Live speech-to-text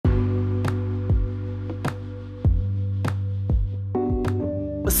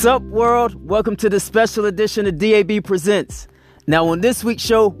What's up, world? Welcome to the special edition of DAB Presents. Now, on this week's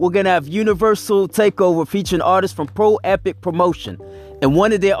show, we're going to have Universal Takeover featuring artists from Pro Epic Promotion. And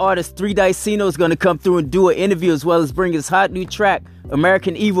one of their artists, 3 Dicino, is going to come through and do an interview as well as bring his hot new track,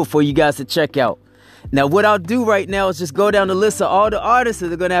 American Evil, for you guys to check out. Now, what I'll do right now is just go down the list of all the artists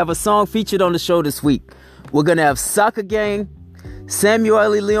that are going to have a song featured on the show this week. We're going to have Soccer Gang, Samuel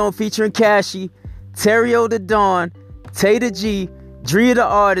L. Leon featuring Cashy, Terrio the Don, Tater G, Drea the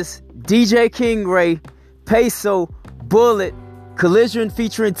Artist, DJ King Ray, Peso, Bullet, Collision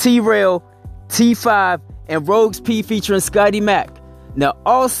featuring T-Rail, T5, and Rogues P featuring Scotty Mac. Now,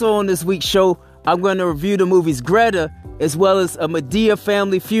 also on this week's show, I'm going to review the movies Greta, as well as a Madea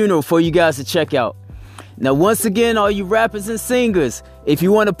family funeral for you guys to check out. Now, once again, all you rappers and singers, if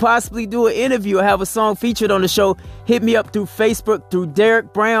you want to possibly do an interview or have a song featured on the show, hit me up through Facebook through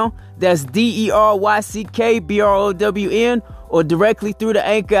Derek Brown, that's DERYCKBROWN, or directly through the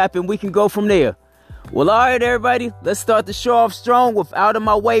Anchor app, and we can go from there. Well, all right, everybody, let's start the show off strong with Out of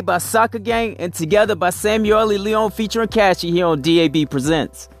My Way by Soccer Gang and Together by Samuel L. Leon featuring Cashy here on DAB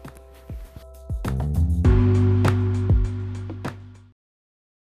Presents.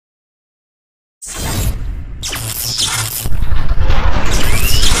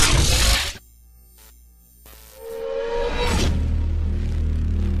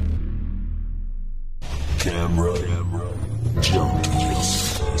 Camera,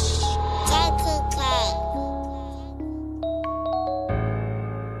 junkies.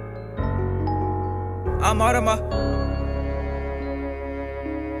 I'm out of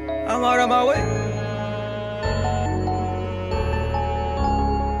my way.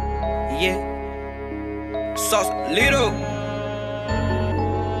 Yeah. Sauce little.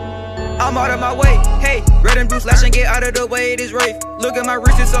 I'm out of my way. Hey, red and blue slash and get out of the way. It is Rafe. Look at my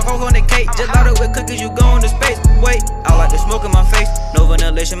wrist, it's a whole on the cake. Gelato with cookies, you going to space. Wait, I like the smoke in my face. No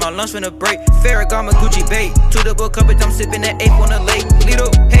ventilation, my lungs finna break. Ferragamo, Gucci bait. 2 double cup, I'm sipping that 8th on the lake. Little,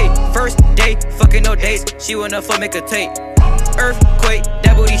 hey, first day, fucking no dates. She wanna fuck, make a tape. Earthquake,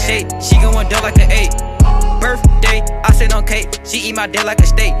 that booty shake. She going down like an 8. Birthday, I sit on cake. She eat my dick like a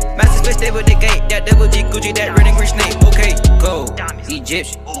steak. Master Split stay with the gate. That double G Gucci, that red and green snake. Okay, go,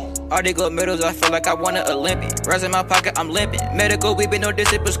 Egyptian. All they gold medals, I feel like I won an Olympic. Rest in my pocket, I'm limping. Medical, we been no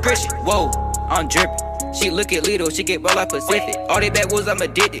distant prescription. Whoa, I'm dripping. She look at Lido, she get well like Pacific. All they backwoods, I'm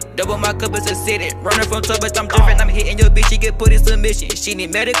addicted. Double my cup is acidic. Running from troubles, I'm different. I'm hitting your bitch, she get put in submission. She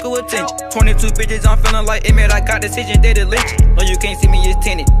need medical attention. 22 bitches, I'm feeling like Emmett. I got decision, they delicious. No, you can't see me, it's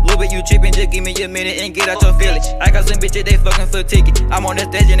tinted. Little bit you tripping, just give me a minute and get out your feelings. I got some bitches, they fucking for ticket. I'm on the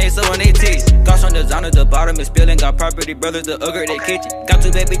stage and they sewing they titties. Gosh on designer, the bottom is spilling. Got property brothers, the ugger, they kitchen. Got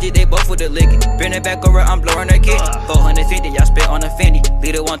 2 bad bitches, they both with the licking. Bring it back over, I'm blowing her kitchen. 450, I spit on a Fendi.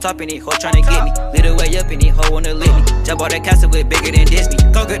 Leader on top and he hoe tryna get me. Leader way up and he hoe wanna lick me. Jump out that castle with bigger than Disney.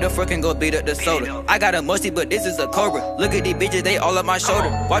 Go get the frick and go beat up the soda. I got a musty, but this is a Cobra. Look at these bitches, they all on my shoulder.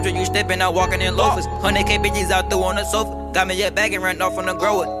 Watch when you stepping out, walking in loafers. 100K bitches out there on the sofa. Got me a bag and ran off on the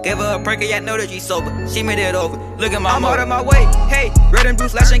grower. Gave her a perk, I know that she sober. She made it over. Look at my I'm out of my way. Hey, red and blue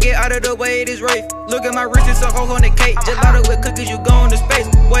slash and get out of the way. It is Rafe. Look at my wrist, it's a whole on the cake. Gelato with cookies, you going to space.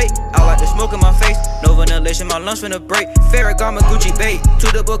 Wait, I like the smoke in my face. No ventilation, my lungs finna break. Ferragamo, Gucci bait.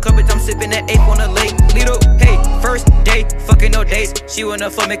 2 double cup, I'm sipping that 8th on the lake. Little, hey, first day, fucking no dates. She wanna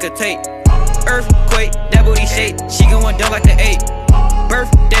fuck, make a tape. Earthquake, that booty shake. She going down like an 8.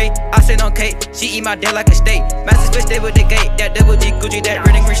 Birthday, I sit on cake. She eat my dick like a steak. Master Split stay with the gate. That double G Gucci, that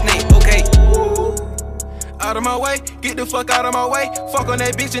red and green snake. Okay. Out of my way, get the fuck out of my way. Fuck on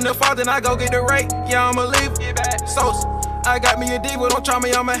that bitch in the fall, then I go get the rate. Yeah, I'ma leave. Sauce, I got me a diva, don't try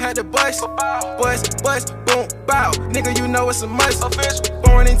me, I'ma have to bust. Bust, boom, bow. Nigga, you know it's a must.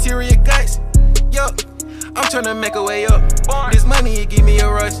 Born interior guts. Yup, I'm tryna make a way up. This money, it give me a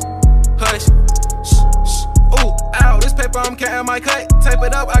rush. Hush. Ooh, ow, this paper I'm counting my cut. Tape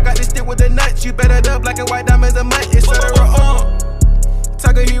it up, I got this stick with the nuts. You better the black and white diamonds a mutt, etc.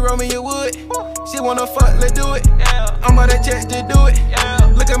 Tiger hero me you would. She wanna fuck, let's do it. I'm about to chest to do it.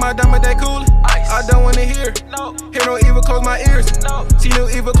 Look at my diamond, they cool. I don't wanna hear. Hear no evil, close my ears. See no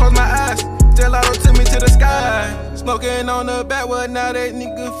evil, close my eyes. Gelato took me to the sky. Smoking on the backwood, now that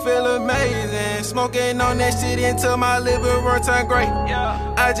nigga feel amazing. Smoking on that shit until my liver run turn gray.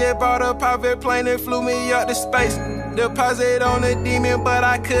 I just bought a private plane and flew me up to space. Deposit on a demon, but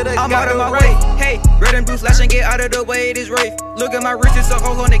I could've got out of my way. Hey, red and blue slash and get out of the way. It is Rafe. Look at my wrist, it's a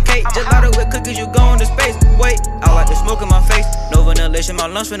whole on the cake. Gelato with cookies, you going to space. Wait, I like the smoke in my face. No ventilation, my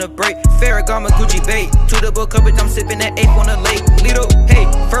lungs finna break. Ferragamo, Gucci bait. 2 double cup, I'm sipping that 8th on the lake. Little, hey,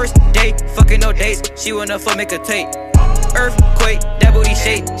 first day, fucking no dates. She wanna fuck, make a tape. Earthquake, that booty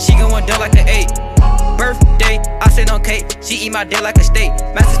shake. She going down like an 8. birthday. I sit on cake, she eat my dick like a steak.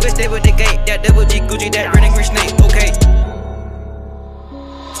 Master spit stay with the gate, that double G Gucci, that red and green snake. Okay.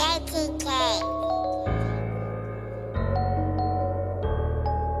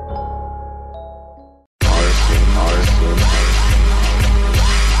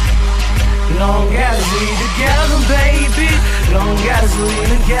 Long as we together, baby. Long as we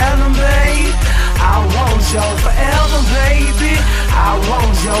together, babe. I want you forever, baby. I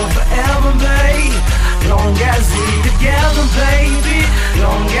want you forever, babe. Long as we together, baby.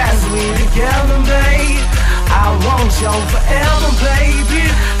 Long as we together, babe. I want you forever, baby.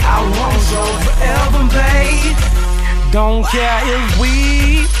 I want you forever, babe. Don't care if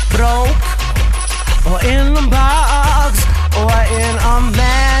we broke or in the box or in a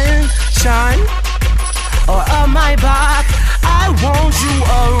mansion or a Maybach. I want you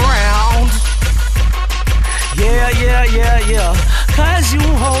around. Yeah. Cause you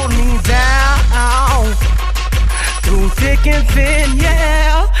hold me down through thick and thin,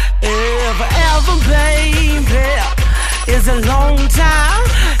 yeah. Forever, baby, is a long time,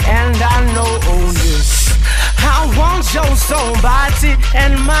 and I know this. I want your soul, body,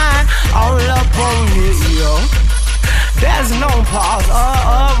 and mind all up on it, yo. There's no pause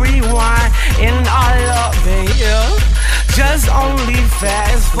or rewind in our loving, yeah. Just only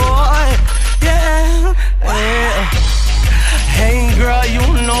fast forward, yeah. Hey girl, you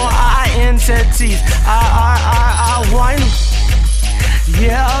know I entity. I want.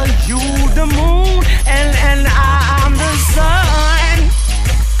 Yeah, you the moon and I'm the sun.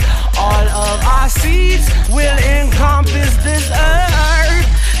 All of our seeds will encompass this earth.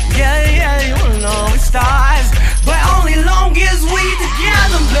 Yeah, you know stars. But only long as we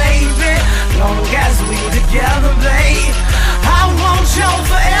together, baby. Long as we together, babe. I want you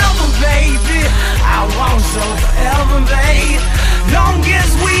forever, baby. I want you forever, babe. Long as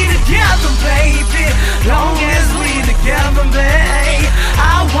we together, baby. Long as we together, babe.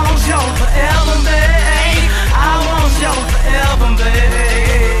 I want you forever, babe. I want you forever,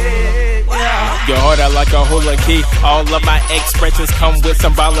 babe. Yeah. Your heart out like a hula key. All of my expressions come with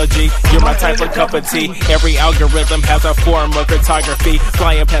symbology. You're my type of cup of tea. Every algorithm has a form of cryptography.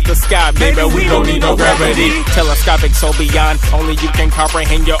 Flying past the sky, baby, we don't need no gravity. Telescopic, so beyond. Only you can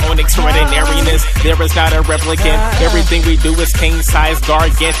comprehend your own extraordinariness. There is not a replicant. Everything we do is king size,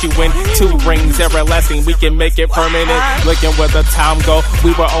 gargantuan. 2 rings, everlasting. We can make it permanent. Looking where the time go.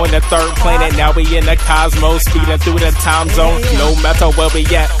 We were on the 3rd planet. Now we in the cosmos, speeding through the time zone. No matter where we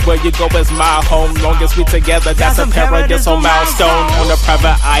at, where you go is my home. Long as we together, that's a paradisal milestone. On a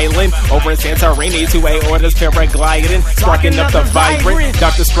private island over in Santorini, 2 aortas paragliding, sparking up the vibrant.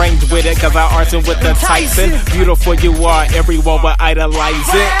 Doctor Strange with it, cause I arson with the Tyson. Beautiful you are, everyone will idolize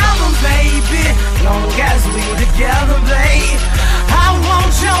it. Forever, baby, long as we together, babe. I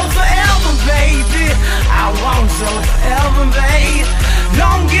want you forever, baby. I want you forever, babe.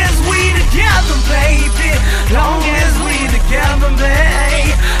 Long as we together, baby. Long as we together,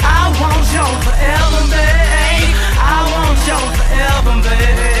 babe. I want you forever, babe. I want you forever,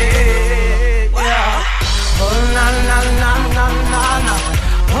 babe. Yeah. Oh na na na na na na.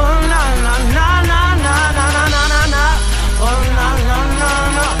 Oh na na na na na na na na na na. Oh na na na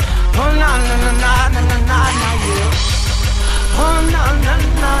na. Oh na na na na na na na na. Yeah. Oh na na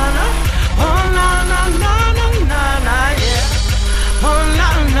na na. Oh na na na na na na. Yeah. Oh na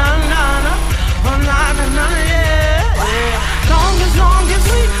na na na. Oh na na na yeah. Long as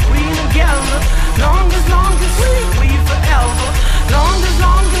we together. Long as we forever. Long as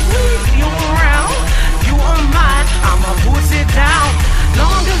we you around. You are mine. I'ma put it down.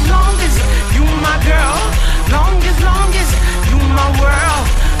 Long as you my girl. Long as you my world.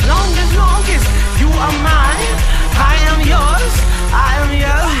 Long as you are mine. I am yours. I am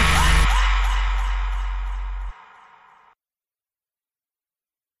yours.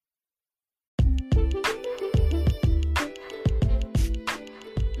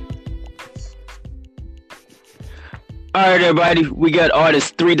 All right, everybody. We got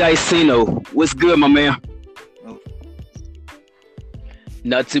artist 3 Dicino. What's good, my man?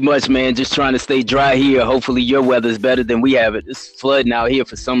 Not too much, man. Just trying to stay dry here. Hopefully your weather's better than we have it. It's flooding out here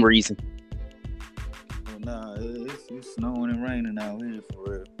for some reason. Oh, nah, it's snowing and raining out here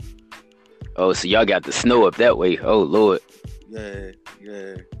for real. Oh, so y'all got the snow up that way. Oh, Lord. Yeah.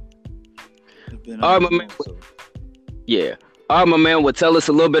 It's been all right, my man. So. Yeah. All right, my man. Well, tell us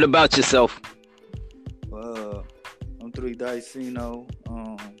a little bit about yourself. I'm 3 Dicino,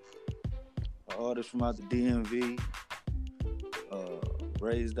 an artist from out the DMV,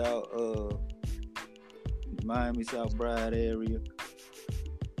 raised out Miami, South Bride area,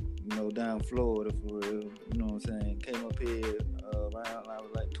 down Florida for real, you know what I'm saying? Came up here around I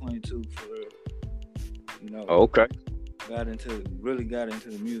was like 22 for real, Oh, okay. Really got into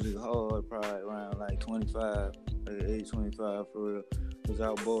the music hard probably around like 25, like age 25 for real. Was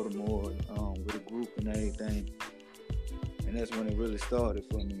out Baltimore with a group and everything, and that's when it really started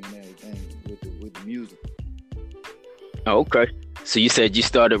for me and everything with the music. Oh, okay. So you said you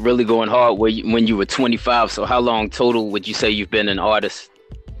started really going hard when you were 25. So how long total would you say you've been an artist?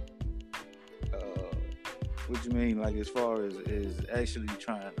 What you mean, like as far as actually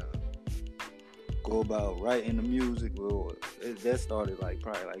trying to go about writing the music? Well, that started like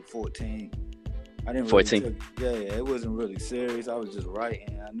probably like 14. I didn't 14. Really it wasn't really serious. I was just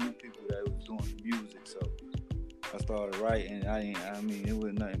writing. I knew people that was doing the music, so I started writing. I mean, it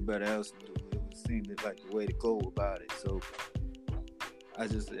was nothing better else to do. It seemed like the way to go about it. So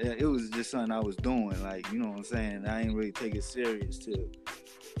it was just something I was doing. Like, you know what I'm saying? I didn't really take it serious till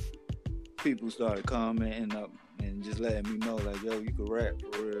people started commenting up and just letting me know, like, yo, you can rap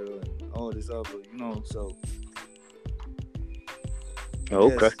for real and all this other, you know. So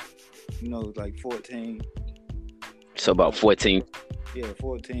Okay. You know, it was like 14. So about 14. Yeah,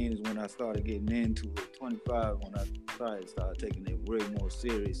 14 is when I started getting into it. 25 when I started taking it way more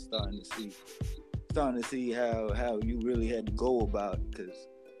serious, starting to see how you really had to go about it. Because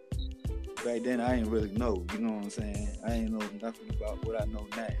back then I didn't really know, you know what I'm saying? I didn't know nothing about what I know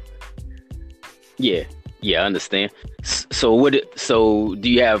now. Yeah, I understand. So do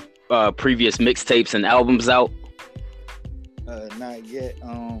you have previous mixtapes and albums out? Not yet.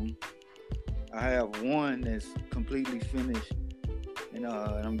 I have one that's completely finished, and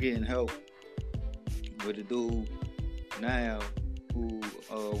I'm getting help with a dude now who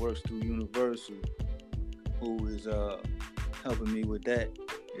works through Universal, who is helping me with that.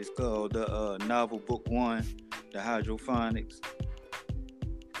 It's called the Novel Book 1, the Hydrophonics,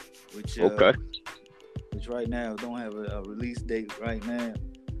 which right now don't have a release date right now.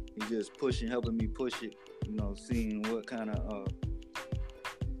 He's just helping me push it, you know, seeing what kind of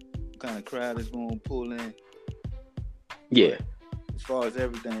crowd is going to pull in. Yeah. But as far as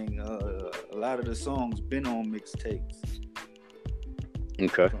everything, a lot of the songs been on mixtapes.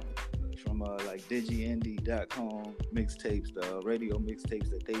 Okay. From like digiindie.com mixtapes, the radio mixtapes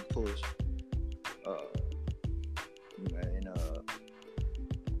that they push, and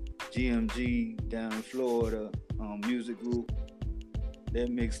GMG down in Florida, music group, their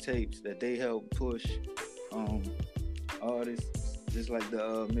mixtapes that they help push artists, just like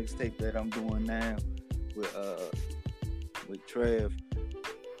the mixtape that I'm doing now with Trev.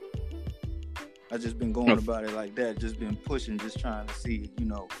 I just been going about it like that, just been pushing, just trying to see, you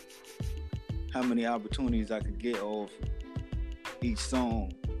know, how many opportunities I could get off each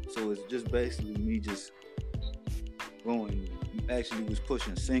song. So it's just basically me just going, actually was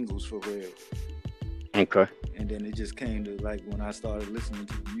pushing singles for real. Okay. And then it just came to, like, when I started listening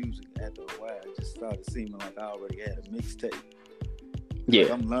to the music, after a while, it just started seeming like I already had a mixtape. Yeah.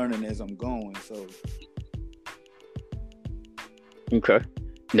 Like I'm learning as I'm going, so. Okay.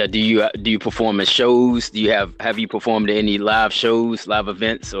 Now, do you perform at shows? Have you performed at any live shows, live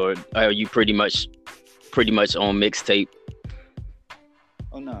events, or are you pretty much on mixtape?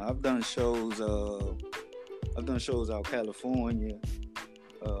 Oh no, I've done shows. I've done shows out California.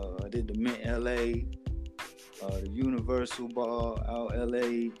 I did the Mint LA, the Universal Bar out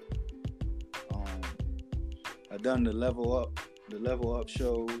LA. I've done the Level Up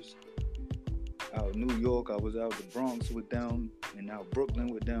shows out New York. I was out the Bronx with them, and out Brooklyn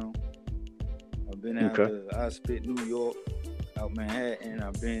with them. I've been out to I Spit, New York, out Manhattan.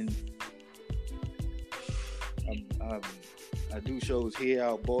 I do shows here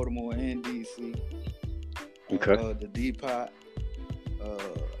out Baltimore and DC. Okay. The Depot.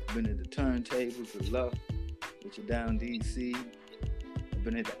 Been at the Turntables, the Luff, which are down DC. I've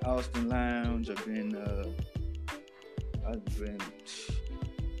been at the Austin Lounge. I've been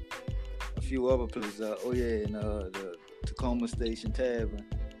a few other places. And the Tacoma Station Tavern.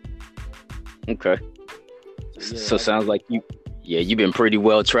 Okay. So sounds like you've been pretty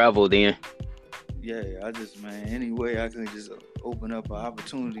well traveled then. Yeah, I just, man, any way I can just open up an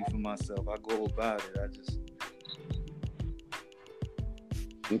opportunity for myself, I go about it. I'm just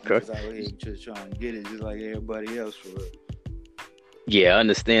out here just trying to get it just like everybody else for it. Yeah, I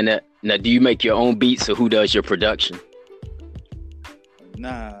understand that. Now, do you make your own beats, or who does your production?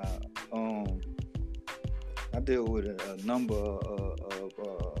 Nah, I deal with a number of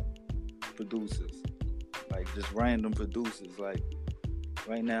producers, like just random producers. Like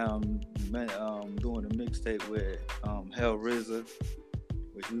right now, I'm doing a mixtape with Hell RZA,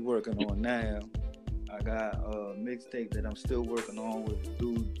 which we working on now. I got a mixtape that I'm still working on with a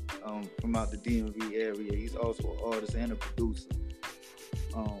dude from out the DMV area. He's also an artist and a producer.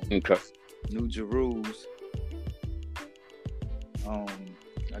 Okay. New Jerus.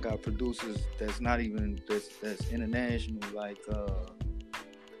 I got producers that's not even that's international, like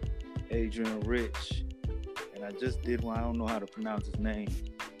Adrian Rich, and I just did one. I don't know how to pronounce his name,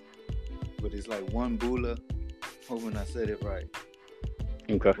 but it's like One Bula. Hoping I said it right.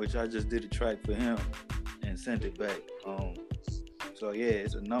 Okay. Which I just did a track for him and sent it back. So yeah,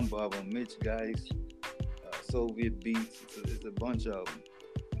 it's a number of them. Mitch Geist, Soviet Beats. It's a bunch of them.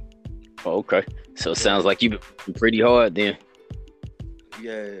 Oh, okay. So it sounds like you've been pretty hard then.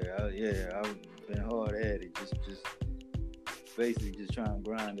 Yeah, I've been hard at it. Just basically just trying to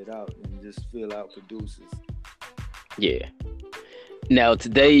grind it out and just fill out producers. Yeah. Now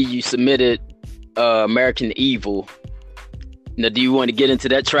today you submitted American Evil. Now, do you want to get into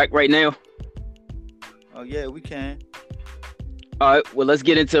that track right now? Oh yeah, we can. All right. Well, let's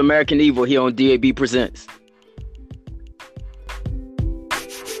get into American Evil here on DAB Presents.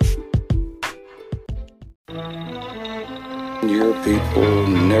 Your people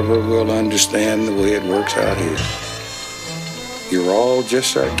never will understand the way it works out here. You're all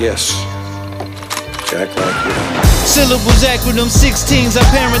just our guests. Act like you don't. Syllables, acronyms, 16s, I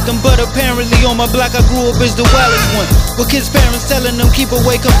parent them, but apparently on my block I grew up as the wildest one. With kids' parents telling them keep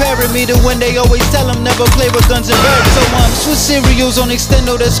away, comparing me to when they always tell them never play with guns and birds. So I'm Swiss cereals on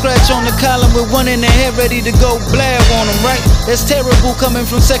extendo that scratch on the column with one in the head ready to go blab on them, right? That's terrible coming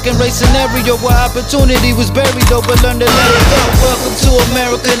from second rate scenario where opportunity was buried though, but learn to let it go. Welcome to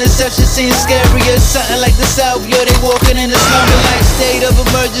America, deception seems scary as something like the South, yeah, they walking in the slumber like state of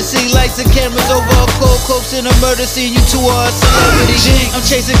emergency, lights and cameras over a cold coast in a murder scene. You two are a celebrity. I'm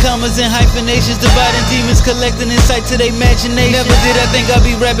chasing commas and hyphenations, dividing demons, collecting insight to their imagination. Never did I think I'd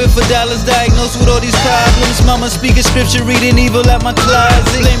be rapping for dollars, diagnosed with all these problems. Mama speaking scripture, reading evil out my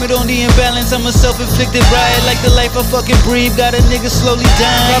closet. Blame it on the imbalance, I'm a self-inflicted riot. Like the life I fucking breathe, got a nigga slowly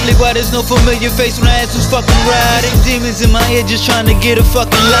dying. Probably why there's no familiar face when I ask who's fucking riding. Demons in my ear just trying to get a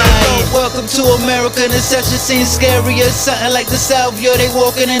fucking lie. Welcome to America, deception seems scary as something like the South, yo, they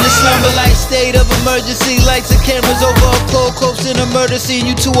walking in the slumber like state of emergency, lights and cameras over a cold coast in a murder scene.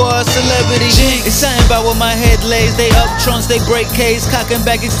 You two are a celebrity. It's something about what my head lays. They up trunks, they break case, cocking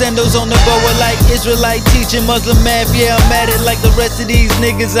back extendos on the boa like Israelite teaching Muslim math. Yeah, I'm at it like the rest of these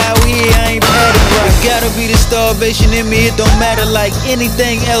niggas out here. I ain't padded right. It gotta be the starvation in me. It don't matter like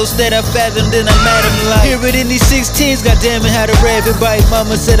anything else that I fathomed in a madam life. Hear it in these 16s, goddamn it, how to rap it bite.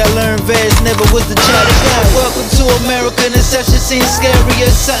 Mama said I learned fast, never was the child. Welcome to America, deception seems scary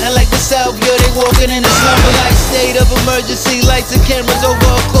as something like the South. Yeah, they walking in the slumber like state of emergency, lights and cameras over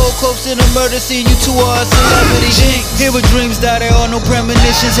a cold coast in a murder scene. You two are a celebrity. Here where dreams die, there are no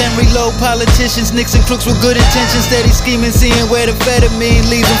premonitions. Henry Lowe, politicians, Nixon crooks with good intentions, steady scheming, seeing where the amphetamine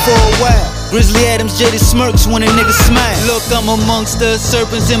leaves them for a while. Grizzly Adams, jaded smirks when a nigga smile. Look, I'm amongst the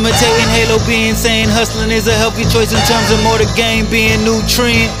serpents, imitating Halo, being saying hustling is a healthy choice in terms of more the game being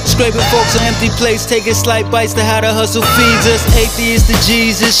nutrient. Scraping folks on empty plates, taking slight bites to how the hustle feeds us. Atheist to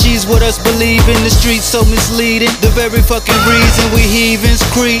Jesus, she's what us believe in. The streets so misleading, the very fucking reason we heathens.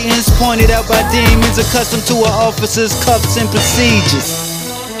 Cretans pointed out by demons, accustomed to our officers' cuffs and procedures.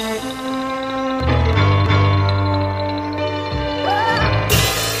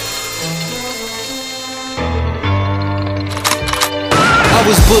 I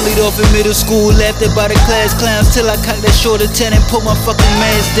was bullied off in middle school, laughed at by the class clowns till I cocked that shorter 10 and put my fucking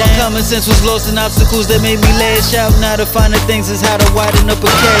mask down. My common sense was lost in obstacles that made me lash out. Now the finer things is how to widen up a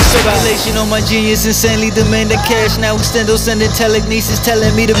cash circulation on my genius, insanely demanding cash. Now extendo sending telekinesis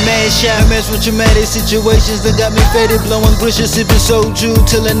telling me to mash out. I mess with traumatic situations that got me faded, blowing bushes, sipping soju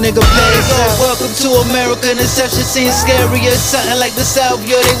till a nigga passed out. Welcome to America, deception seems scary as something like the South.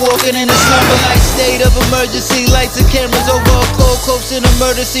 Yo, they walking in a slumber like state of emergency, lights and cameras over a cold coast in a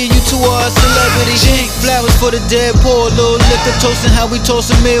murder scene. You two are a celebrity. Flowers for the dead poor, little liquor toasting how we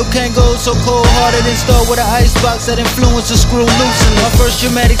toast a meal. Can't go so cold hearted and start with an icebox that influence a screw loosen. My first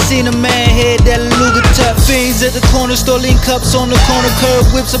dramatic scene, a man head that Luga tuck. Fiends at the corner store, lean cups on the corner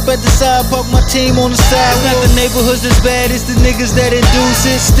curb, whips up at the side, park my team on the side. It's not the neighborhoods that's bad, it's the niggas that induce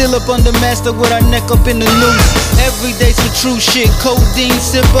it. Still up under master with our neck up in the noose. Every day some true shit, codeine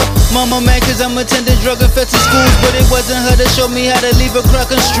sipper. Mama mad cause I'm attending drug infested schools, but it wasn't her that showed me how to leave a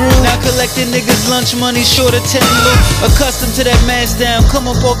crack and strew. Now collecting niggas lunch money short of 10 loot. Accustomed to that mask down, come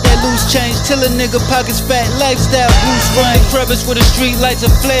up off that loose change till a nigga pockets fat. Lifestyle Bruce Wayne, crevice with the street lights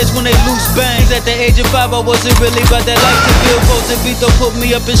and flares when they loose bangs. At the age of 5 I wasn't really about that life to build. Folks and Vito put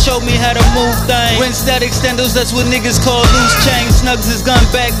me up and showed me how to move things. Rent static extendos, that's what niggas call loose change. Snugs is gone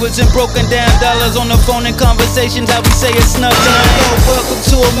backwards and broken down dollars on the phone and conversations how we say it snug down. Welcome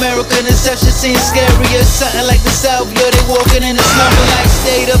to America, deception seems scary as something like the South. Yo, they walking in the slumber like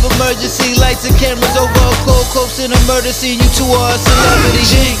state of emergency, lights and cameras over a cold coast to the murder scene, you two are a celebrity.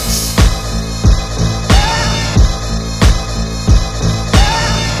 Jinx.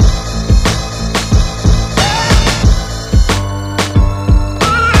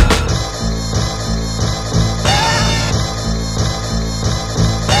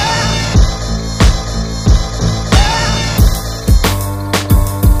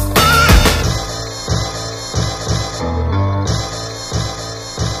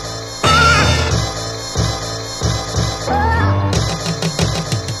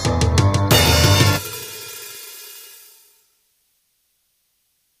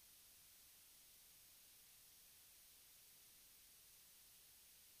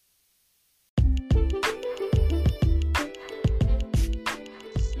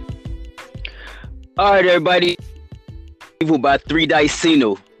 All right, everybody. Evil by 3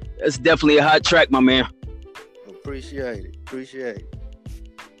 Dicino. That's definitely a hot track, my man. Appreciate it. Appreciate it.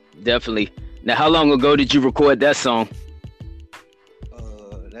 Definitely. Now, how long ago did you record that song?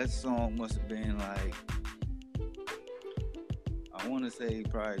 That song must have been like, I want to say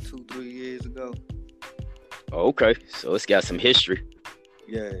probably 2-3 years ago. Oh, okay, so it's got some history.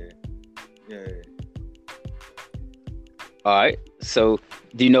 Yeah. All right. So,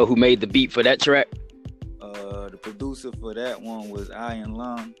 do you know who made the beat for that track? The producer for that one was Ian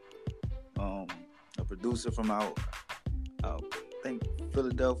Lung, a producer from out I think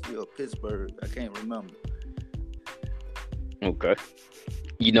Philadelphia or Pittsburgh. I can't remember. Okay.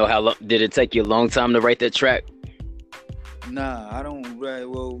 You know how long did it take you a long time to write that track? Nah, I don't write.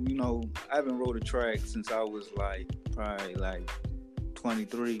 Well, you know, I haven't wrote a track since I was probably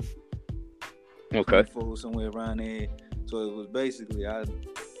 23. Okay. 24, somewhere around there. So it was basically I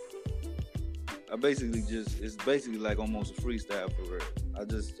basically it's basically like almost a freestyle for real.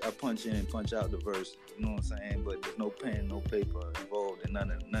 I punch in and punch out the verse. You know what I'm saying? But there's no pen, no paper involved in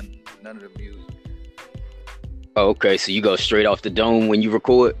none of the music. Oh, okay, so you go straight off the dome when you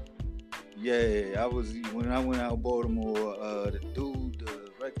record? Yeah, when I went out Baltimore, the dude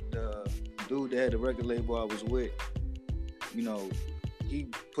that had the record label I was with, you know, he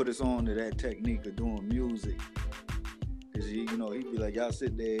put us on to that technique of doing music. Cause he'd be like, y'all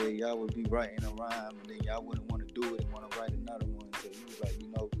sit there, y'all would be writing a rhyme, and then y'all wouldn't want to do it and want to write another one. So he was like,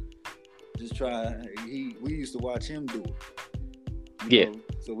 just try. We used to watch him do it. You know?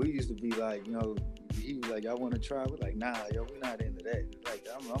 So we used to be like, he was like, y'all want to try? We're like, nah, yo, we're not into that. Like,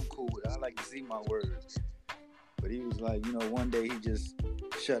 I'm cool with it. I like to see my words. But he was like, one day he just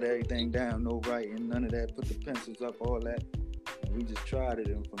shut everything down, no writing, none of that, put the pencils up, all that. And we just tried it,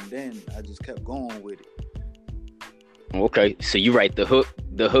 and from then I just kept going with it. Okay, so you write the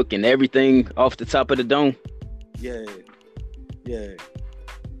hook and everything off the top of the dome? Yeah.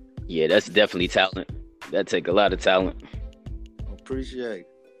 Yeah, that's definitely talent. That take a lot of talent. Appreciate it.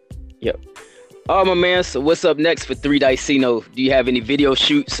 Yep. Oh, my man, so what's up next for 3 Dicino? Do you have any video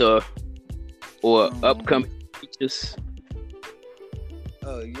shoots or upcoming features?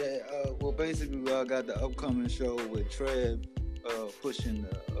 Well, basically, I got the upcoming show with Trev pushing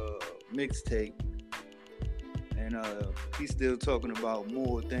the mixtape. And he's still talking about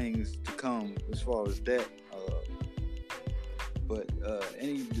more things to come as far as that. But the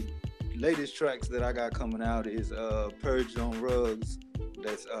latest tracks that I got coming out is Purged on Rugs.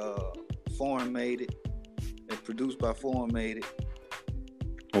 That's Foreign Made It. It's produced by Foreign Made It.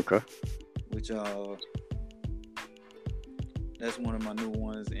 Okay. Which that's one of my new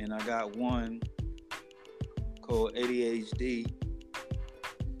ones. And I got one called ADHD,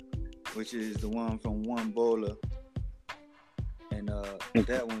 which is the one from One Bowler. And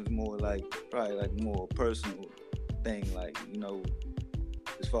that one's more probably more personal thing,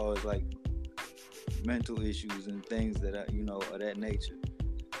 as far as mental issues and things that of that nature.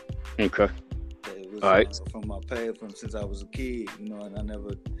 Okay. It was, all right. From my past, from since I was a kid, and I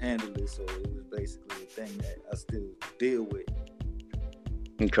never handled it, so it was basically a thing that I still deal with.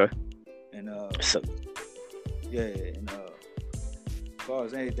 Okay. And as far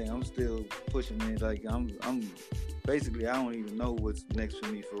as anything, I'm still pushing it. I'm basically, I don't even know what's next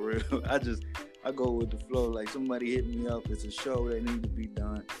for me for real. I go with the flow. Like somebody hit me up, it's a show that need to be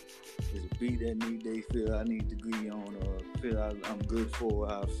done. It's a beat that they feel I need to agree on, or feel I'm good for,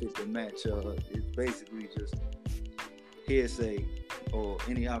 how I fit the match. It's basically just hearsay or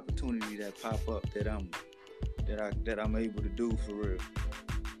any opportunity that pop up that I'm able to do for real.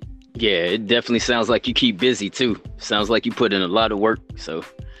 Yeah, it definitely sounds like you keep busy too. Sounds like you put in a lot of work. So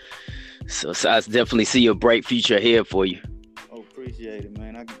I definitely see a bright future ahead for you. Oh, appreciate it,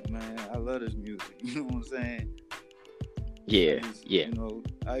 man. I love this music. You know what I'm saying? Yeah.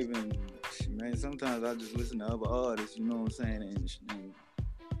 Sometimes I just listen to other artists. You know what I'm saying? And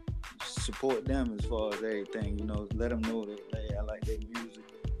support them as far as everything, you know, let them know that, hey, I like their music.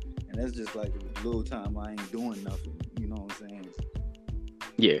 And that's just like a little time I ain't doing nothing, you know what I'm saying?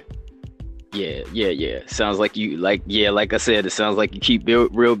 Yeah. Sounds like you, like I said, it sounds like you keep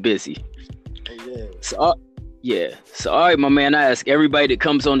real busy. Oh, yeah. So, all right, my man, I ask everybody that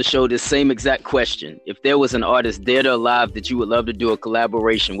comes on the show this same exact question. If there was an artist dead or alive that you would love to do a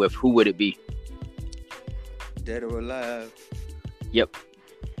collaboration with, who would it be? Dead or alive? Yep.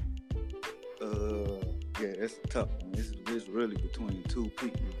 Yeah, that's a tough one. It's really between two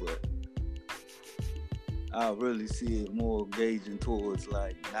people, but I really see it more gauging towards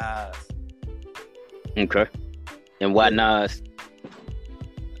like Nas. Okay. And why Nas?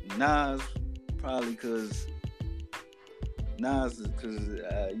 Nas, probably because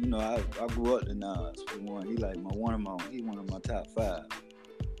you know, I grew up to Nas for one. He like one of my top 5.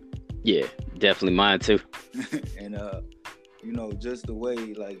 Yeah, definitely mine too. And you know, just the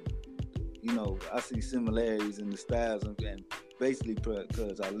way, like, you know, I see similarities in the styles, and basically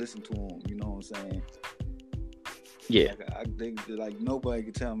because I listen to him, you know what I'm saying? Yeah. Like nobody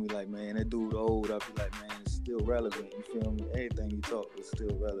could tell me like, man, that dude old. I'd be like, man, it's still relevant. You feel me? Everything he talk is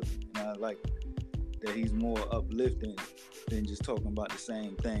still relevant. And I like that he's more uplifting than just talking about the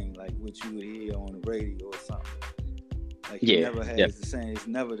same thing, like what you would hear on the radio or something. Like he never has the same. It's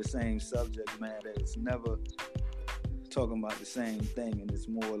never the same subject matter. It's never talking about the same thing, and it's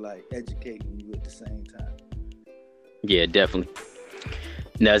more like educating you at the same time. Yeah, definitely.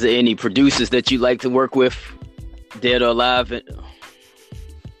 Now, is there any producers that you like to work with, dead or alive? Any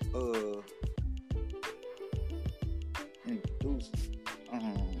producers?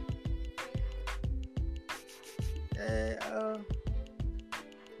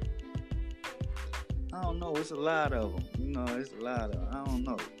 I don't know. It's a lot of them. You know, it's a lot of them. I don't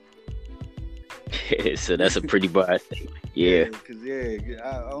know. So that's a pretty broad thing. Yeah.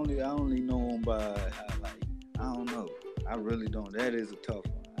 I only know them by like, I don't know. I really don't. That is a tough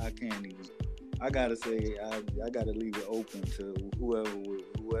one. I can't even. I gotta say, I gotta leave it open to whoever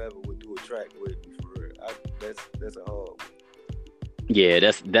would do a track with me for real. That's a hard one. Yeah,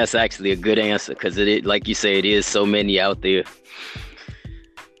 that's actually a good answer, because it, like you say, it is so many out there.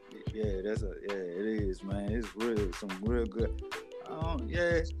 Yeah, it is, man. It's some real good.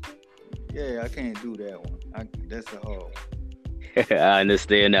 I can't do that one. That's a hard one. I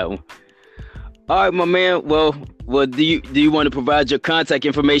understand that one. All right, my man. Well, do you want to provide your contact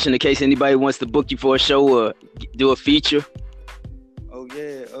information in case anybody wants to book you for a show or do a feature? Oh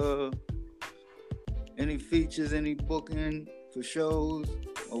yeah. Any features, any booking for shows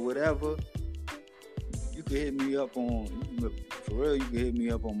or whatever, you can hit me up on. For real, you can hit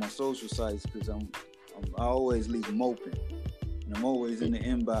me up on my social sites, because I always leave them open, and I'm always in the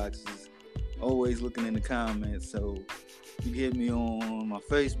inboxes, always looking in the comments. So you can hit me on my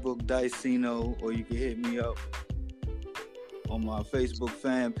Facebook, Diceno, or you can hit me up on my Facebook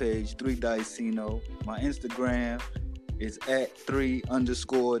fan page, 3Diceno. My Instagram is at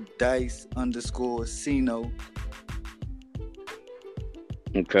 3_Dice_Ceno.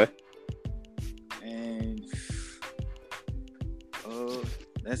 Okay. And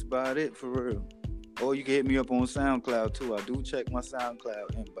that's about it for real. Or you can hit me up on SoundCloud too. I do check my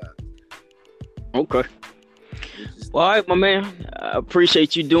SoundCloud inbox. Okay. Well, all right, my man. I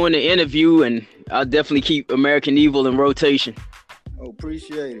appreciate you doing the interview, and I'll definitely keep American Evil in rotation. Oh,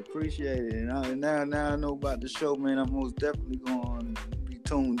 appreciate it. And now I know about the show, man. I'm most definitely going to be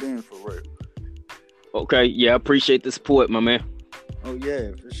tuned in for real. Okay, yeah, I appreciate the support, my man. Oh,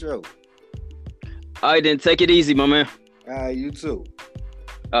 yeah, for sure. All right, then, take it easy, my man. All right, you too.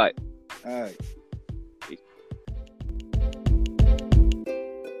 All right. All right.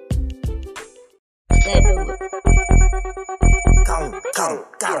 Come,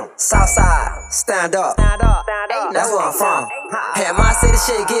 Southside, stand up. That's where I'm from. Hey, my city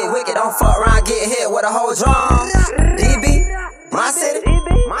shit get wicked. Don't fuck around, get hit with a whole drum. DB, my city.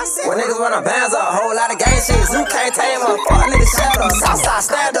 When niggas run the bands up, whole lot of gang shit. You can't tame a fuck nigga shadow. Southside,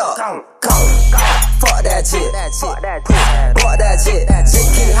 stand up. Come, fuck that shit. Fuck that shit. Shit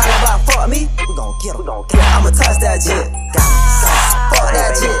keep hollering about fuck me. We gon' get him. I'ma touch that shit. Fuck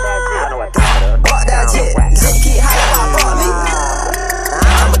that shit. Fuck that shit. Shit keep hollering about fuck me.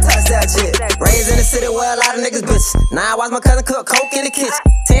 I'ma touch that shit. Raised in the city where a lot of niggas bitch. Now I watch my cousin cook coke in the kitchen.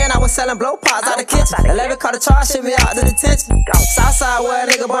 10, I was selling blow pots out the kitchen. 11 caught a charge, shit me out to detention. Southside where a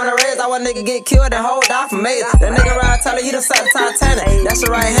nigga born and raised. I want a nigga get killed and hold out for maze. That nigga around telling he done sucked the Titanic. That's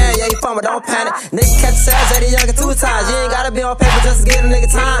your right hand, yeah, you calm, but don't panic. Nigga catch sales at the younger 2 times. You ain't gotta be on paper just to get a nigga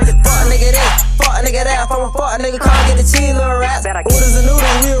time. Fuck a nigga this, fuck a nigga that. If I'm a fuck a nigga, come get the cheese, little rats. Oodles and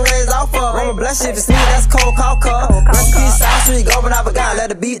noodles, we were raised off of. I'ma bless you if it's me, that's cold, call cup. Recipe South Street, go, but I forgot. Let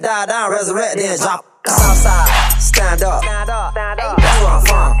the beat die down, resurrect, then drop. Southside, stand up. That's where I'm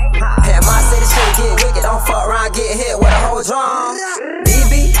from. Had my city shit get wicked. Don't fuck around, get hit with a whole drum.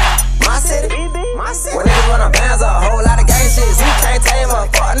 DB, my city. When niggas run our bands up, a whole lot of gang shit. You can't tame us.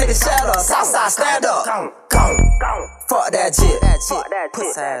 Fuck nigga shadow. Southside, stand up. Fuck that jit. Fuck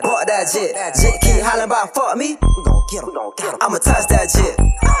that jit. Jit keep hollering about fuck me. We gon' get him. I'ma touch that jit.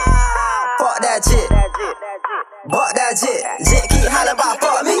 Fuck that jit. Fuck that jit. Jit keep hollering about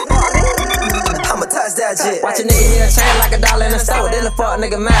fuck me. I'ma touch that jit. Watch a nigga here change like $1 in the store. Then the fuck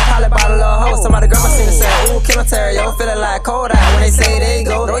nigga mad, probably bought a little hoe. Somebody grandma seen the say, ooh, kill Terry, yo, feeling like cold out. When they say they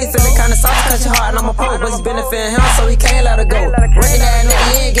go, know he feeling kinda soft, cut your heart and I'ma pose. But he's benefiting him, so he can't let her go. Breaking that nigga,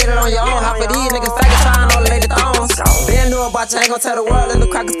 you ain't get it on your own. Half of these niggas faggot trying all lay the thrones. Ben knew about you, ain't gon' tell the world. And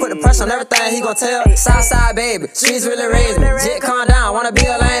the crackers put the pressure on everything, he gon' tell. Southside, baby, streets really raised me. Jit, calm down, wanna be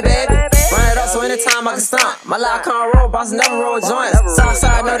a lane, baby. Run it up so anytime I can stomp. My life can't roll, boss never roll joints.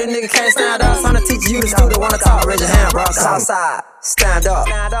 Southside, know this nigga can't stand up. Trying to teach you the student, wanna talk, raise your hand, bro. Southside, stand up.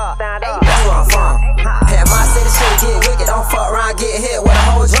 That's where I'm from. Had my city shit get wicked. Don't fuck around, get hit with a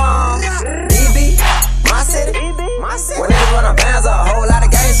whole drum. DB, my city. When niggas run our bands up, a whole lot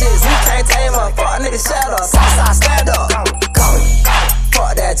of gang shit. You can't tame us. Fuck nigga shadow. Southside, stand up.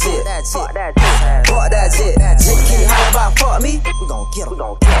 Fuck that jit. Fuck that jit. Jit keep hollering about fuck me. We gon' get him.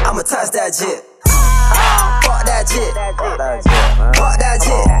 I'ma touch that jit. Fuck that jit. Fuck that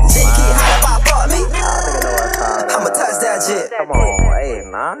jit. Jit keep hollering about fuck me. I'ma touch that jit. Come on, hey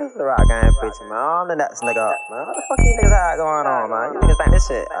man, this is the rock game picture, man. All the nuts nigga up, man. What the fuck you niggas got going on, man? You niggas think this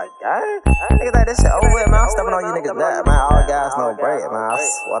shit, niggas think this shit over with, man. I'm stepping on you niggas that, man. All guys no break, man. I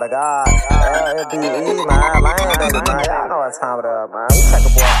swear to God. LBE, man. Lame niggas, man. Y'all know what time it is, man. We take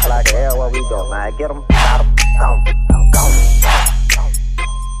a boy like a hell where we go, man. Get him, got him, go.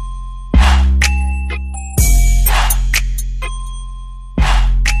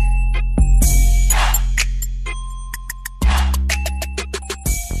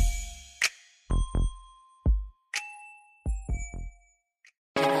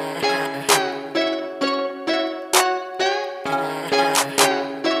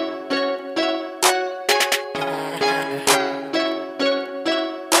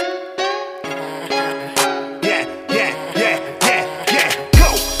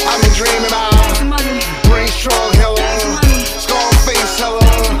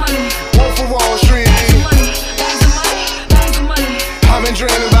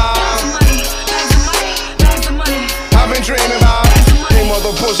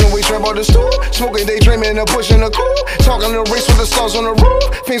 Smoking, daydreaming and pushing the cool. Talking the race with the stars on the roof.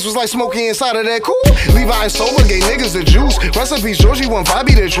 Fiends was like smoking inside of that cool. Levi and Sober gave niggas the juice. Recipes, Georgie 1-5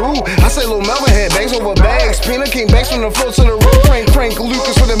 be the true. I say Lil Melvin had bags over bags. Peanut King banks from the floor to the roof. Frank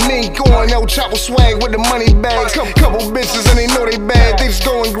Lucas with a mink on. El Chapo swag with the money bags. Couple bitches and they know they bad. They just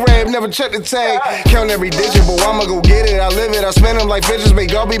go and grab, never check the tag. Count every digit, but I'ma go get it. I live it, I spend them like bitches.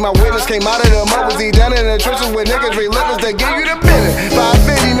 Make God be my witness. Came out of the mud, was he down in the trenches with niggas, Ray Lippers that give you the business.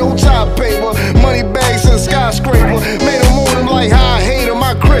 550, no top paper. Money bags and skyscraper. Made them on them like how I hate them.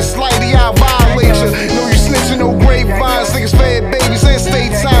 My Chris Lighty, I violate you. Know you snitching, no grapevines. Niggas fed babies and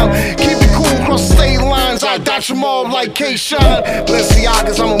state time. Keep it cool, cross the state lines. I dodge them all like K-Shine.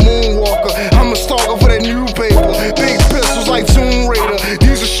 Balenciagas, I'm a moonwalker. I'm a stalker for that new paper. Big pistols like Tomb Raider.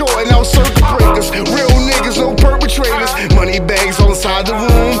 These are short and out circuit breakers. Real niggas, no perpetrators. Money bags all inside the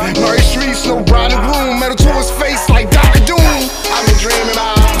room. Murray Streets, no bride and groom. Metal to his face like Dr. Doom. I've been dreaming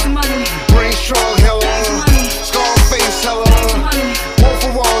about brain strong, hella Scarface, hella Wolf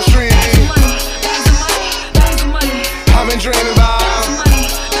of Wall Street. I've been dreaming about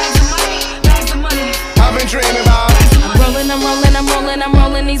I'm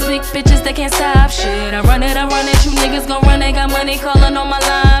rolling these big bitches, they can't stop shit. I run it, you niggas gon' run, they got money calling on my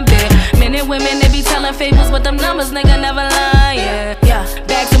line, bitch. Men and women, they be telling fables, but them numbers, nigga, never lie, yeah.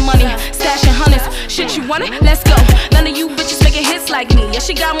 Bags of money, stashing hundreds, shit you want it? Let's go. None of you bitches making hits like me. Yeah,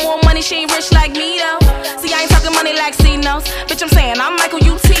 she got more money, she ain't rich like me, though. See, I ain't talking money like C-Notes. Bitch, I'm saying I'm Michael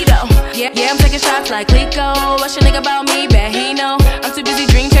UT, though. Yeah, I'm taking shots like Lico. What's your nigga about me? Bet he know. I'm too busy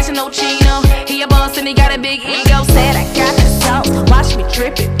dream chasing no chino. He a boss and he got a big ego. Said I got the sauce, watch me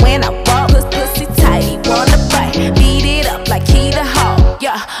drip it when I walk. Pussy tight, he wanna bite. Beat it up like he the hog.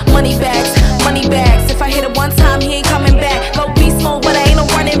 Yeah, money bags. If I hit it one time, he ain't coming back. Go beast mode, but I ain't no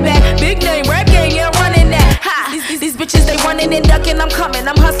running back. Big name, rap gang, yeah, running that. Ha! These bitches, they running and ducking. I'm coming,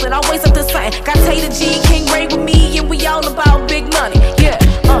 I'm hustling, always up the same. Got Tater G, King Ray with me, and we all about big money. Yeah,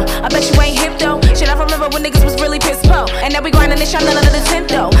 I bet you you ain't hip though. Shit, I remember when niggas was really pissed po. And now we grinding this shot, none of the tent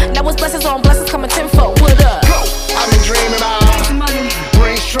though. Now it's blessings on blessings coming tenfold. What up? Go! I've been dreaming about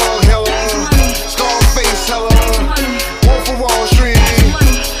brain strong, hella Scarface, hella Wolf of Wall Street.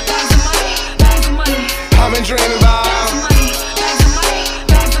 I've been dreaming about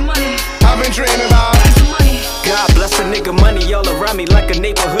God bless a nigga, money all around me like a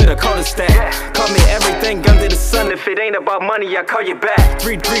neighborhood, a cul-de-sac. Call me everything under the sun. If it ain't about money, I call you back.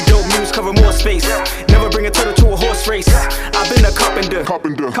 Three dope mules cover more space. Never bring a turtle to a horse race. I've been a carpenter.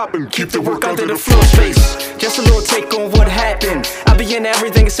 Keep the work under the floor space. Just a little take on what happened. I be in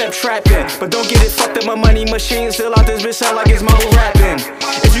everything except trapping. But don't get it fucked up, my money machine still out this bitch sound like it's mama rapping.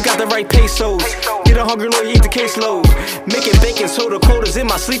 If you got the right pesos, get a hungry lawyer, eat the caseload. Making bacon soda quotas in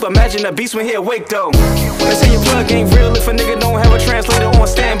my sleep. Imagine a beast when he awake though. They say your plug ain't real if a nigga don't have a translator on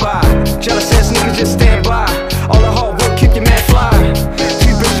standby. Jealous ass niggas just stand by. All the hard work keep your man fly.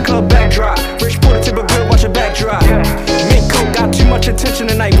 Two bitches club backdrop. Rich Porter tip a good, watch your backdrop. Mink coat got too much attention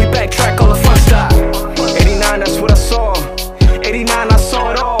tonight. We backtrack, all the fun stop. 89, that's what I saw. 89, I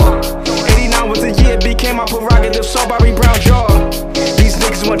saw it all. 89 was the year it became my prerogative. Saw Bobby Brown jaw. These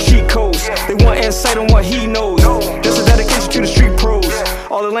niggas want cheat codes. They want insight on what he knows. That's a dedication to the street pros.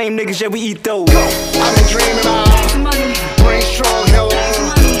 All the lame niggas, yeah, we eat those. I've been dreaming about brain strong, hella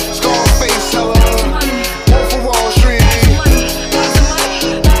Scarface, hella Wolf of Wall Street.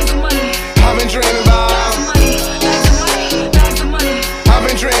 I've been dreaming about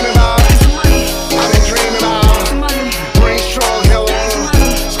brain strong, hella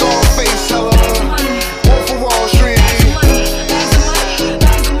Scarface, hella Wolf of Wall Street.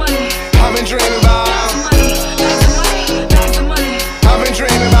 I've been dreaming about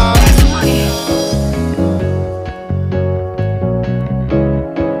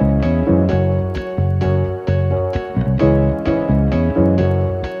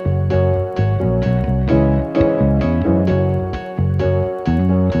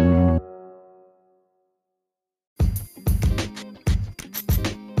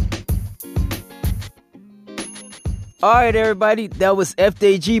Alright everybody, that was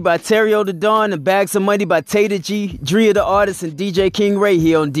FDG by Terrio the Dawn and Bags of Money by Tater G, Drea the Artist, and DJ King Ray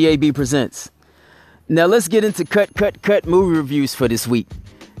here on DAB Presents. Now let's get into cut movie reviews for this week.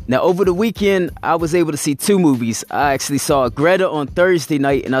 Now over the weekend, I was able to see two movies. I actually saw Greta on Thursday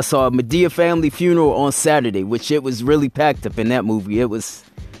night and I saw Madea Family Funeral on Saturday, which it was really packed up in that movie. It was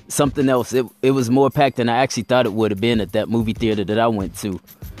something else. It was more packed than I actually thought it would have been at that movie theater that I went to.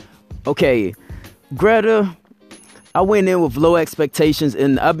 Okay, Greta, I went in with low expectations,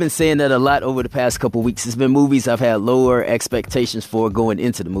 and I've been saying that a lot over the past couple weeks. It's been movies I've had lower expectations for going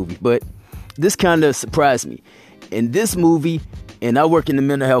into the movie, but this kind of surprised me. In this movie, and I work in the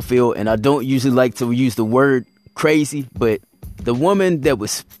mental health field, and I don't usually like to use the word crazy, but the woman that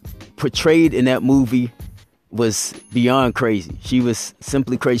was portrayed in that movie was beyond crazy. She was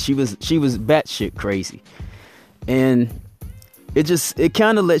simply crazy. She was batshit crazy. And it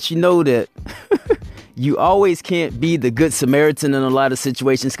kind of lets you know that you always can't be the good Samaritan in a lot of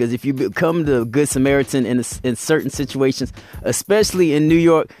situations, because if you become the good Samaritan in certain situations, especially in New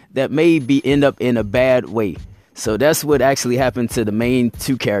York, that may end up in a bad way. So that's what actually happened to the main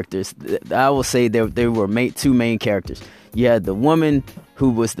two characters. I will say there were two main characters. You had the woman who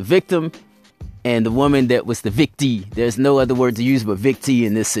was the victim and the woman that was the victee. There's no other word to use but victee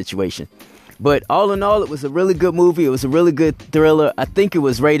in this situation. But all in all, it was a really good movie. It was a really good thriller. I think it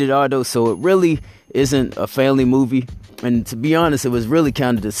was rated R though, so it really isn't a family movie. And to be honest, it was really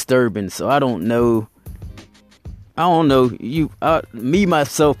kind of disturbing. So I don't know. Me,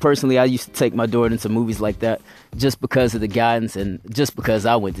 myself, personally, I used to take my daughter into movies like that just because of the guidance and just because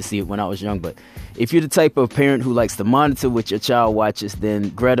I went to see it when I was young. But if you're the type of parent who likes to monitor what your child watches, then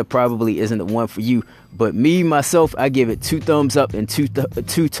Greta probably isn't the one for you. But me, myself, I give it 2 thumbs up and two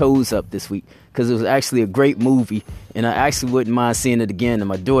toes up this week because it was actually a great movie. And I actually wouldn't mind seeing it again. And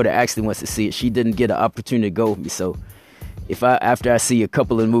my daughter actually wants to see it. She didn't get an opportunity to go with me. So after I see a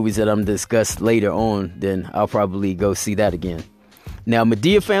couple of movies that I'm discussed later on, then I'll probably go see that again. Now,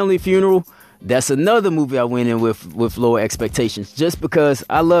 Madea Family Funeral, that's another movie I went in with lower expectations. Just because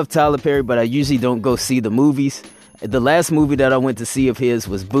I love Tyler Perry, but I usually don't go see the movies. The last movie that I went to see of his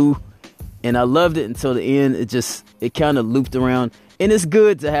was Boo, and I loved it until the end. It kind of looped around, and it's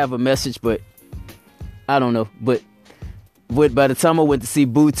good to have a message, but I don't know. But by the time I went to see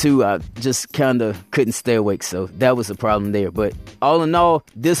Boo 2, I just kind of couldn't stay awake, so that was a problem there. But all in all,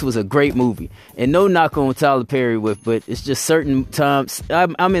 this was a great movie. And no knock on Tyler Perry but it's just certain times,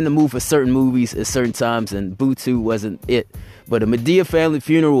 I'm in the mood for certain movies at certain times, and Boo 2 wasn't it. But A Madea Family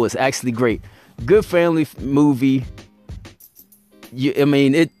Funeral was actually great. Good family movie.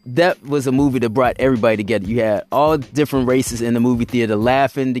 that was a movie that brought everybody together. You had all different races in the movie theater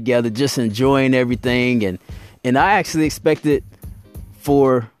laughing together, just enjoying everything. And I actually expected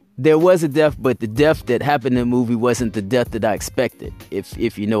there was a death, but the death that happened in the movie wasn't the death that I expected,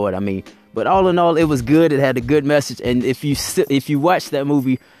 if you know what I mean. But all in all, it was good. It had a good message. And if you watch that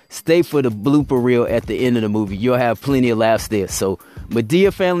movie, stay for the blooper reel at the end of the movie. You'll have plenty of laughs there. So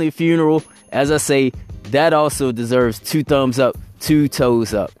Madea Family Funeral, as I say, that also deserves 2 thumbs up, 2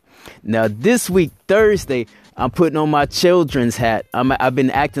 toes up. Now, this week, Thursday, I'm putting on my children's hat. I've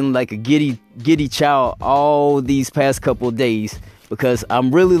been acting like a giddy child all these past couple of days because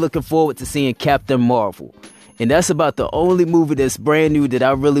I'm really looking forward to seeing Captain Marvel. And that's about the only movie that's brand new that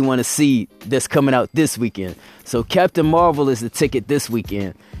I really want to see that's coming out this weekend. So Captain Marvel is the ticket this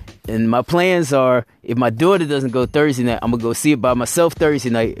weekend. And my plans are, if my daughter doesn't go Thursday night, I'm going to go see it by myself Thursday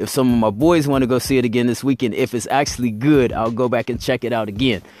night. If some of my boys want to go see it again this weekend, if it's actually good, I'll go back and check it out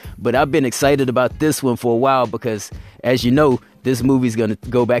again. But I've been excited about this one for a while because, as you know, this movie's going to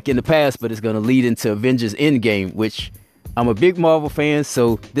go back in the past, but it's going to lead into Avengers Endgame, which I'm a big Marvel fan,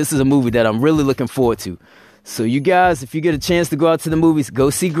 so this is a movie that I'm really looking forward to. So you guys, if you get a chance to go out to the movies, go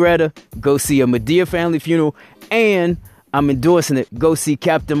see Greta, go see a Madea Family Funeral, and I'm endorsing it, go see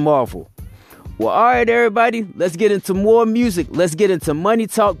Captain Marvel. Well, all right, everybody, let's get into more music. Let's get into Money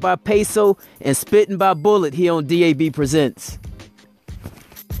Talk by Peso and Spittin' by Bullet here on DAB Presents.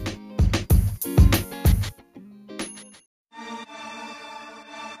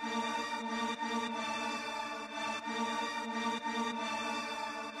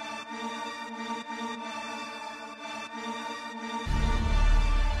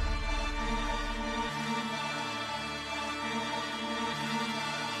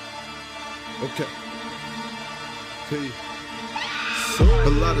 Okay. A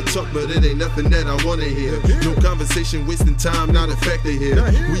lot of talk, but it ain't nothing that I wanna hear. No conversation, wasting time, not effective here.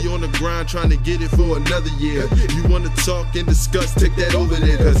 We on the grind, trying to get it for another year. You wanna talk and discuss, take that over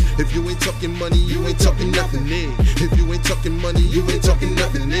there. Cause if you ain't talking money, you ain't talking nothing then. If you ain't talking money, you ain't talking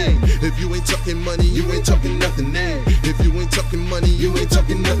nothing then. If you ain't talking money, you ain't talking nothing then. If you ain't talking money, you ain't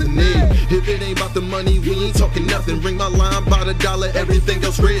talking nothing then. If it ain't about the money, we ain't talking nothing. Ring my line by the dollar, everything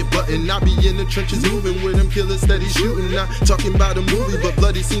else red button. I be in the trenches moving with them killers steady shooting. Not talking about a movie, but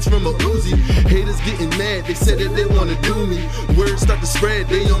bloody scenes from a Uzi. Haters getting mad, they said that they wanna do me. Words start to spread,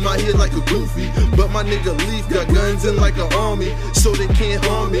 they on my head like a goofy. But my nigga Leaf got guns in like an army, so they can't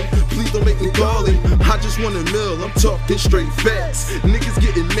harm me. Please don't make me call him. I just want a mill, I'm talking straight facts. Niggas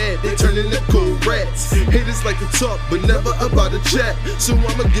getting mad, they turning to cold rats. Haters like to talk, but never about a chat. So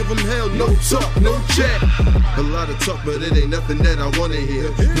I'ma give them hell, no talk, no chat. A lot of talk, but it ain't nothing that I wanna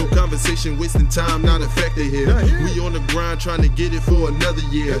hear. No conversation, wasting time, not effective here. We on the grind, trying to get it for another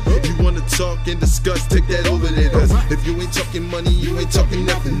year. You wanna talk and discuss, take that over there. Cause if you ain't talking money, you ain't talking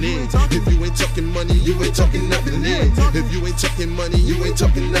nothing then. If you ain't talking money, you ain't talking nothing then. If you ain't talking money, you ain't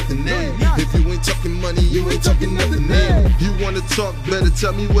talking nothing then. If you ain't talking money, you ain't talking nothing then. You wanna talk, better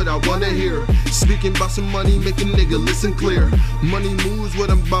tell me what I wanna hear. Speaking about some money, make a nigga listen clear. Money moves what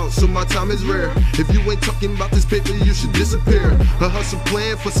I'm about, so my time is rare. If you ain't talking about this paper, you should disappear. A hustle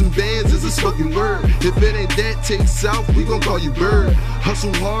plan for some bands is a spoken word. If it ain't that, take south, we gon' call you bird.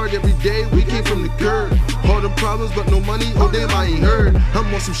 Hustle hard every day, we came from the curb. All them problems, but no money, oh damn, I ain't heard.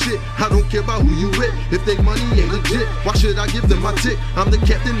 I'm on some shit, I don't care about who you with. If they money ain't legit, why should I give them my tick? I'm the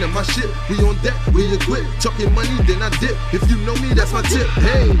captain of my ship, we on deck, we equipped. Talking money, then I dip. If you know me, that's my tip.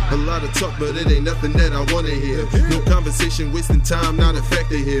 Hey, a lot of talk, but it ain't nothing that I wanna hear. No conversation, wasting time, not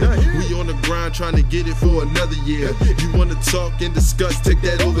effective here. We on the grind, trying to get it for another year. You wanna talk and discuss, take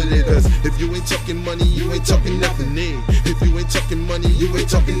that over there. Cause if you ain't talking money, you ain't talking nothing then. If you ain't talking money, you ain't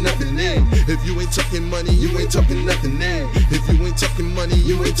talking nothing then. If you ain't talking money, you ain't talking nothing then. If you ain't talking money,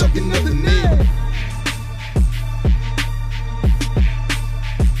 you ain't talking nothing then.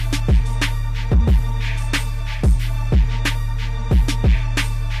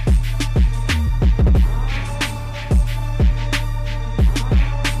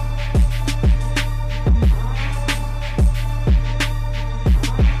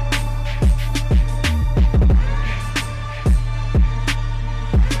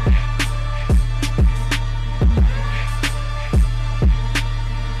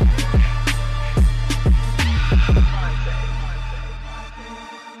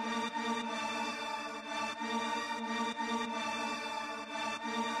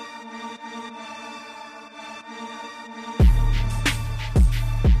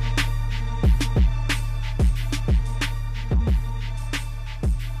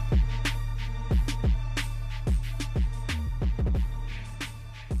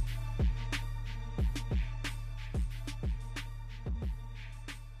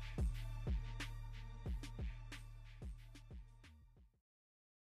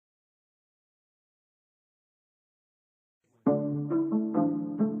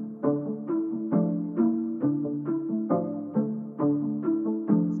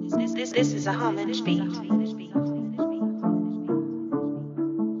 This is a homage beat.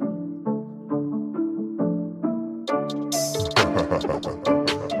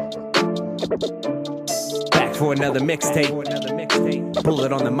 Back for another mixtape.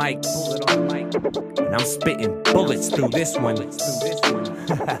 Bullet on the mic. And I'm spitting bullets through this one.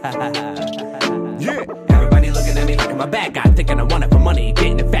 Yeah. Everybody looking at me like I'm a bad guy, thinking I want it for money,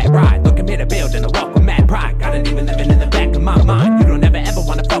 getting a fat ride. Looking me to build and I walk with mad pride. Got a demon living in the back of my mind. You don't ever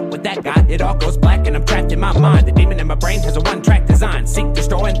wanna fuck with that guy. It all goes black and I'm trapped in my mind. The demon in my brain has a one-track design. Seek,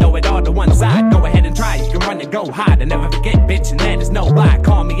 destroy, and throw it all to one side. Go ahead and try, you can run and go hide. And never forget, bitch, and that is no lie.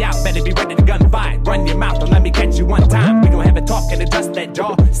 Call me out, better be ready to gunfight. Run your mouth, don't let me catch you one time. We gon' have a talk and adjust that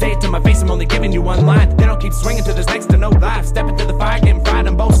jaw. Say it to my face, I'm only giving you one line. Then I'll keep swinging till there's next to no life. Stepping to the fire, getting fried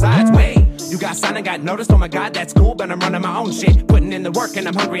on both sides. Wait, you got signed and got noticed, oh my god, that's cool. But I'm running my own shit, putting in the work and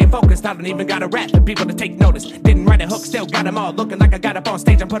I'm hungry and focused. I don't even gotta rap for people to take notice. Didn't write a hook, still got them all looking like I got up on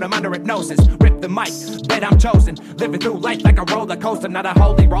stage and put them under hypnosis. Rip the mic, bet I'm chosen. Living through life like a roller coaster. Not a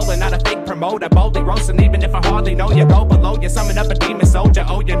holy roller, not a fake promoter. Boldly roasting, even if I hardly know you. Go below you, summon up a demon soldier.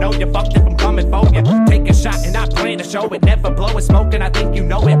 Oh, you know you fucked if I'm coming for you. Take a shot and I plan to show it. Never blow it, smoking, I think you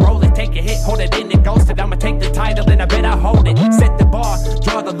know it. Roll it, take a hit, hold it in, it ghosted. I'ma take the title and I bet I hold it. Set the bar,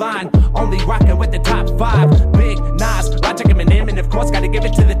 draw the line. Only rocking with the top 5. Big Nas, Logic, Eminem, and of course gotta give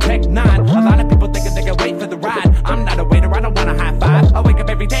it to the Tech 9. A lot of people thinking they can wait for the ride. I'm not a waiter, I don't want a high five. I wake up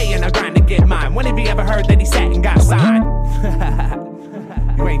every day and I grind to get mine. When have you ever heard that he sat and got signed?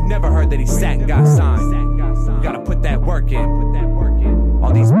 You ain't never heard that he sat and got signed. You gotta put that work in.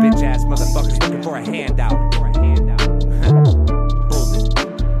 All these bitch ass motherfuckers looking for a handout.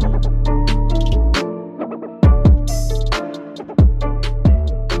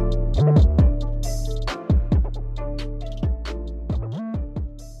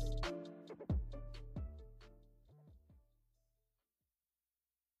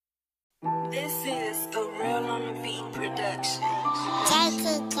 This is a Real on the Beat production.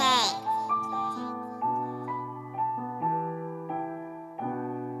 JTK.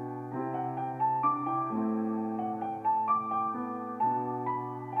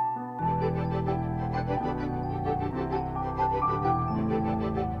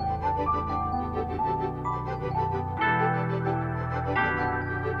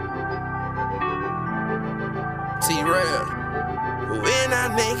 T-Real. We're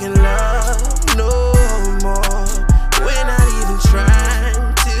not making love no more. We're not even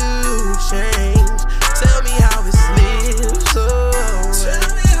trying to change. Tell me how it slips away.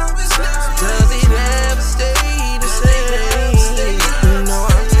 Does it ever stay the same? You know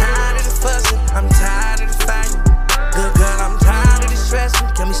I'm tired of the fussing, I'm tired of the fighting. Good girl, I'm tired of the stressing.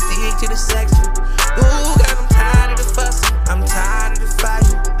 Can we stick to the section? Ooh, girl, I'm tired of the fussing, I'm tired of the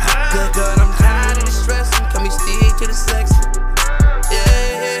fighting. Good girl, I'm tired of the stressing. Can we stick to the section?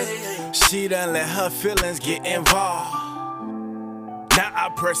 She done let her feelings get involved. Now I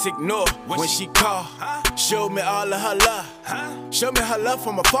press ignore when she call. Show me all of her love. Show me her love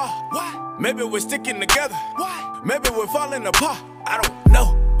from afar. Maybe we're sticking together. Maybe we're falling apart. I don't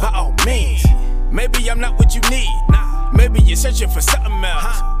know, by all means. Maybe I'm not what you need. Maybe you're searching for something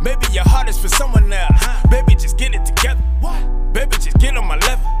else. Maybe your heart is for someone else. Baby, just get it together. Baby, just get on my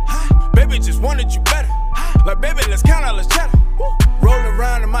level. Baby, just wanted you better. Like, baby, let's count all this cheddar. Roll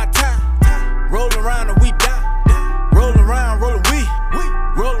around in my time. Roll around and we die. Roll around, rollin' we.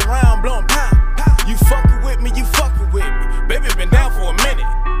 Roll around, blowin' pound. You fucking with me, you fucking with me. Baby been down for a minute.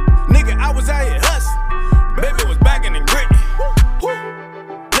 Nigga, I was out here hustling. Baby was bagging and gritty.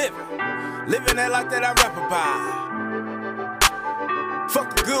 Living that life that I rap about.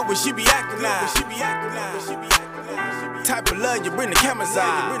 Fucking good when she be acting loud. Type of love you bring the cameras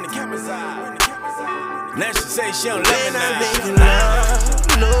out. Now she say she don't love me now. We're not making love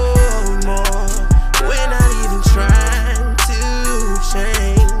no more. We're not even trying to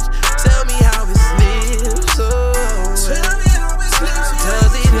change. Tell me how it slips away.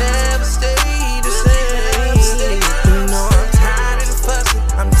 Does it ever stay the same? You know I'm tired of the fussing,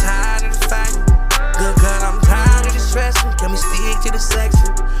 I'm tired of the fighting. Good girl, I'm tired of the stressing. Can we stick to the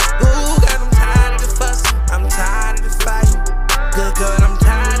section? Ooh, girl, I'm tired of the fussing, I'm tired of the fighting. Good girl, I'm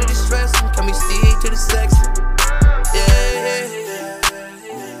tired of the stressing. Can we stick to the section? Yeah.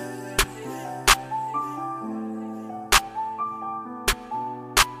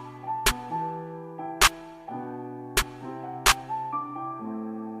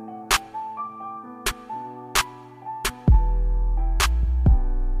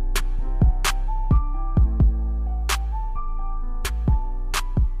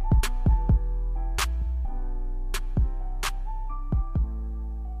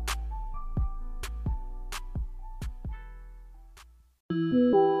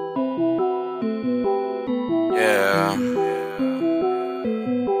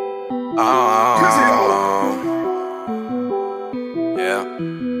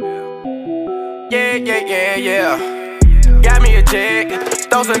 Yeah. Got me a check,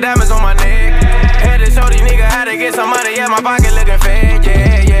 throw some diamonds on my neck. Had to show these niggas how to get some money. Yeah, my pocket looking fat.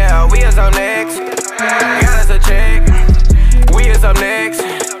 Yeah. We is up next. Got us a check. We is up next.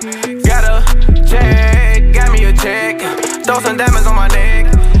 Got a check. Got me a check. Throw some diamonds on my neck.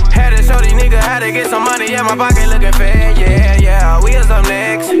 Had to show these niggas how to get some money. Yeah, my pocket looking fat. Yeah. We is up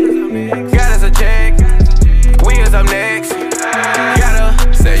next. Got us a check. We is up next.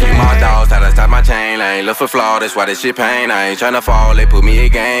 Say you my dog, try to stop my chain. I ain't look for flaw, that's why this shit pain. I ain't tryna fall, they put me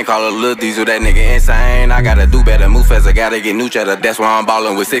in game. Call a little diesel, that nigga insane. I gotta do better, move faster, gotta get new cheddar. That's why I'm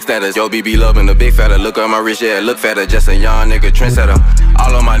ballin' with 6 letters. Yo, BB loving the big fella. Look at my wrist, yeah, look fatter. Just a young nigga trendsetter.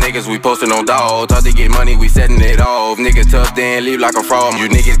 All of my niggas, we postin' on dog. Thought they get money, we setting it off. Niggas tough, then leave like a fraud. You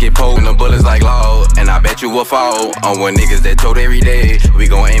niggas get pulled and the bullets like law. And I bet you will fall on one niggas that told every day. We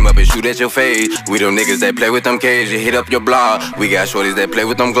gon' aim up and shoot at your face. We them niggas that play with them cages, you hit up your block. We got shorties that play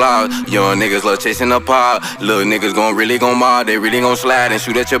with them globs. Young niggas love chasing the pop. Little niggas really gon' mob. They really gon' slide and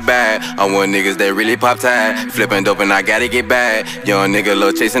shoot at your back. I want niggas that really pop tag. Flipping dope and I gotta get back. Young nigga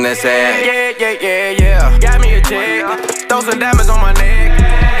love chasing that sad. Yeah. Got me a check. Throw some diamonds on my neck.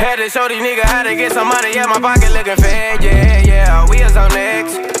 Had to show these niggas how to get some money. Yeah, my pocket looking fat. Yeah. We is up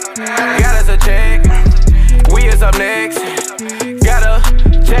next. Got us a check. We is up next. Got a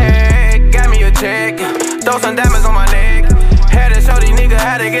check. Got me a check. Throw some diamonds on my neck. Had to show these niggas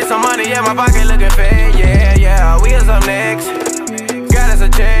how to get some money. Yeah, my pocket looking fat. Yeah. We is up next. Got us a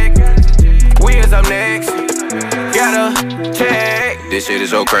check. We is up next. Got a check. This shit is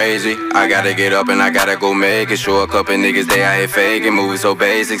so crazy. I gotta get up and I gotta go make it. Show a couple niggas they out here faking, moving so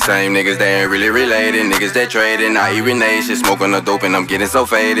basic. Same niggas they ain't really related. Niggas that trading, I eat nation. Smoking the dope and I'm getting so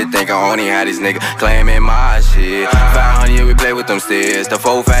faded. Think I only had these niggas claiming my shit. 500, yeah, we play with them sticks. The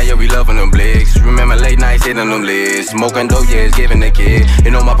 4-5, yeah, we loving them blicks. Remember late nights hitting them lids. Smoking dope, yeah, it's giving the kid.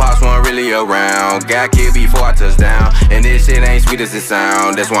 You know my pops weren't really around. Got killed before I touched down. And this shit ain't sweet as it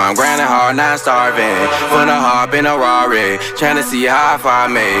sound. That's why I'm grinding hard, not starving. From the hop in a Rari, trying to see how far I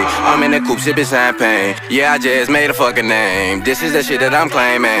made. I'm in the coupe sipping champagne. Yeah, I just made a fucking name. This is the shit that I'm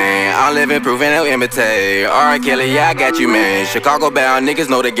claiming. I'm living proof and they'll imitate. Alright, Kelly, yeah, I got you, man. Chicago bound niggas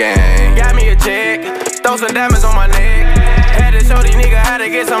know the game. Got me a check, throw some diamonds on my neck. Had to show these niggas how to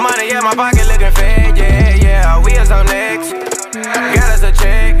get some money. Yeah, my pocket looking fat. Yeah, we is up next. Got us a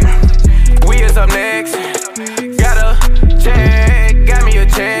check. We is up next. Got a check. Got me a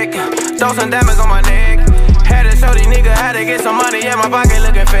check. Throw some diamonds on my neck. Had to show these niggas how to get some money. Yeah, my pocket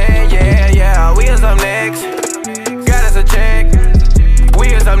looking fat. Yeah, we is up next. Got us a check.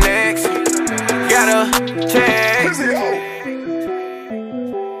 We is up next. Got a check.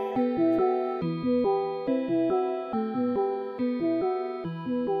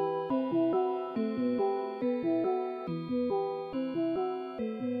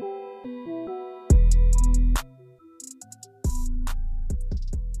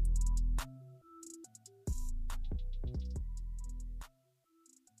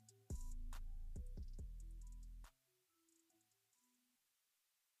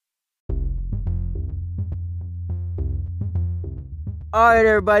 Alright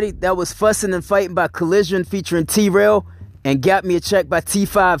everybody, that was Fussin' and Fighting by Collision featuring T-Rail and Got Me a Check by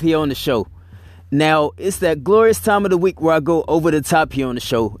T5 here on the show. Now, it's that glorious time of the week where I go over the top here on the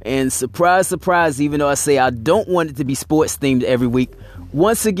show. And surprise, surprise, even though I say I don't want it to be sports themed every week,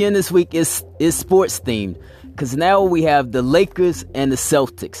 once again this week is sports themed. Because now we have the Lakers and the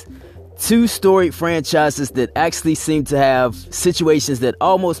Celtics. Two storied franchises that actually seem to have situations that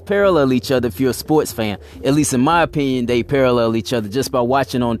almost parallel each other if you're a sports fan. At least in my opinion, they parallel each other just by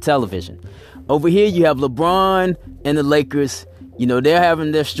watching on television. Over here, you have LeBron and the Lakers. You know, they're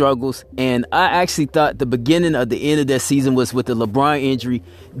having their struggles. And I actually thought the beginning of the end of their season was with the LeBron injury.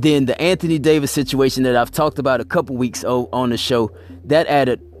 Then the Anthony Davis situation that I've talked about a couple weeks on the show, that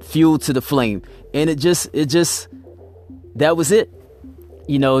added fuel to the flame. And it just, that was it.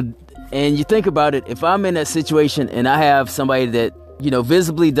 You know, and you think about it, if I'm in that situation and I have somebody that, you know,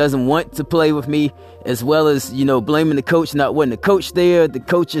 visibly doesn't want to play with me, as well as, you know, blaming the coach, not wanting the coach there, the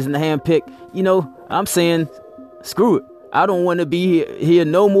coach isn't the handpick, you know, I'm saying, screw it. I don't want to be here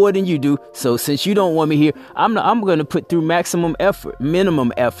no more than you do. So since you don't want me here, I'm going to put through minimum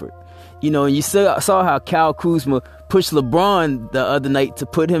effort. You know, and you saw how Kyle Kuzma pushed LeBron the other night to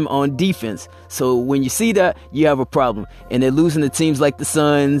put him on defense. So when you see that, you have a problem. And they're losing to teams like the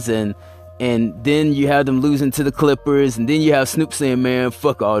Suns and And then you have them losing to the Clippers, and then you have Snoop saying, man,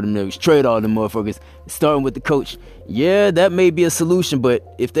 fuck all them niggas, trade all them motherfuckers, starting with the coach. Yeah, that may be a solution, but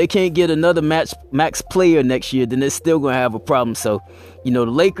if they can't get another max player next year, then they're still going to have a problem. So, the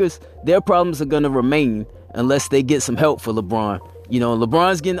Lakers, their problems are going to remain unless they get some help for LeBron.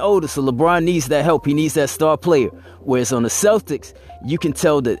 LeBron's getting older, so LeBron needs that help. He needs that star player. Whereas on the Celtics, you can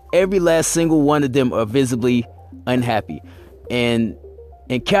tell that every last single one of them are visibly unhappy. And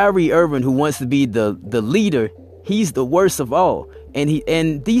Kyrie Irving, who wants to be the leader, he's the worst of all.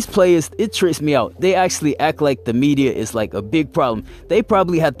 And these players, it trips me out. They actually act like the media is like a big problem. They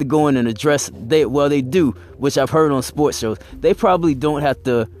probably have to go in and address, they do, which I've heard on sports shows. They probably don't have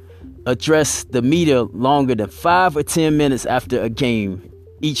to address the media longer than 5 or 10 minutes after a game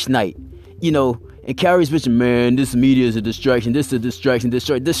each night. And Kyrie's bitching, man, this media is a distraction. This is a distraction.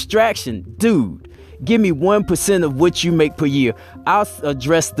 Distraction, dude. Give me 1% of what you make per year. I'll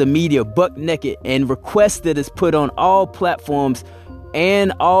address the media buck naked and request that it's put on all platforms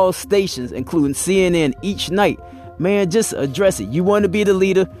and all stations, including CNN, each night. Man, just address it. You want to be the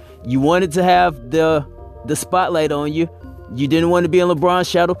leader. You wanted to have the spotlight on you. You didn't want to be in LeBron's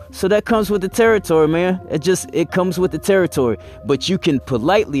shadow. So that comes with the territory, man. It comes with the territory. But you can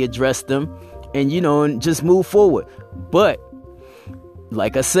politely address them and, and just move forward. But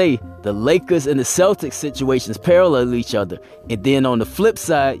like I say, the Lakers and the Celtics situations parallel each other. And then on the flip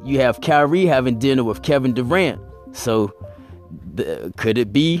side, you have Kyrie having dinner with Kevin Durant. So could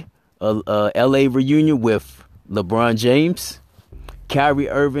it be a LA reunion with LeBron James, Kyrie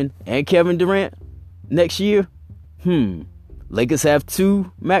Irving, and Kevin Durant next year? Lakers have 2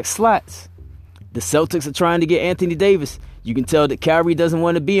 max slots. The Celtics are trying to get Anthony Davis. You can tell that Kyrie doesn't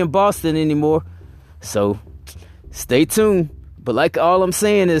want to be in Boston anymore. So stay tuned. But like all I'm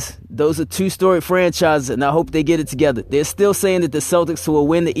saying is those are 2-storied franchises, and I hope they get it together. They're still saying that the Celtics will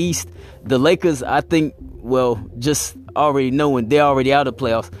win the East. The Lakers, I think, just already knowing they're already out of the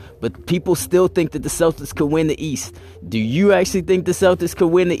playoffs. But people still think that the Celtics could win the East. Do you actually think the Celtics could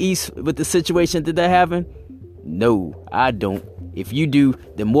win the East with the situation that they're having? No, I don't. If you do,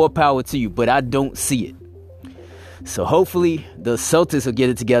 then more power to you, but I don't see it. So hopefully the Celtics will get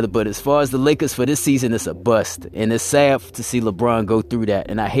it together. But as far as the Lakers for this season, it's a bust. And it's sad to see LeBron go through that.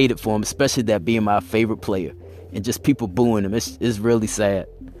 And I hate it for him, especially that being my favorite player. And just people booing him. It's really sad.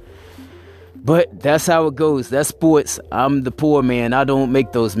 But that's how it goes. That's sports. I'm the poor man. I don't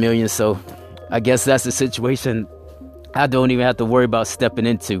make those millions. So I guess that's the situation I don't even have to worry about stepping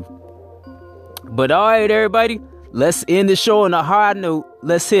into. But all right, everybody, let's end the show on a high note.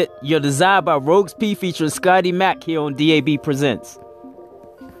 Let's hit Your Desire by Rogues P featuring Scotty Mac here on DAB Presents.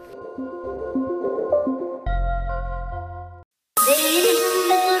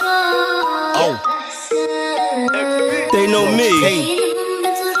 Oh, they know me. Hey.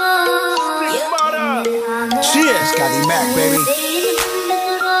 Cheers, Scotty Mac, baby.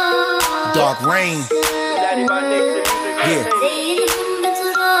 Dark Rain. Yeah.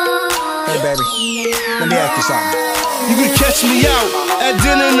 Hey, baby, let me ask you something. You could catch me out at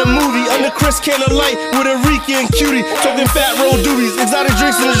dinner in a movie under Chris Candlelight with Enrique and Cutie, talking fat roll doobies, exotic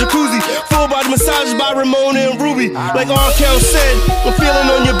drinks in a jacuzzi, full body massages by Ramona and Ruby. Like R. Kel said, I'm feeling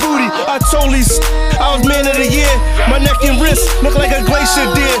on your booty. I totally I was man of the year. My neck and wrist look like a glacier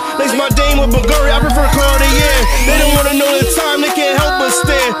did. Lace my dame with Bulgari, I prefer Cartier. They don't wanna know the time, they can't help but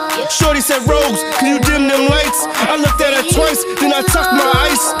stare. Shorty said, Rogues, can you dim them lights? I looked at her twice, then I tucked my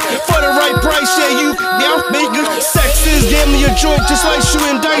ice. For the right price, yeah, you make good sex is damn near a joint, just like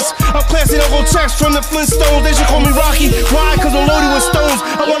shooting dice. I'm classy, don't go text from the Flintstones. They should call me Rocky. Why? Cause I'm loaded with stones.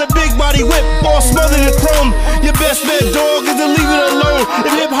 I want a big body whip, all smothered in chrome. Your best bet, dog, is to leave it alone.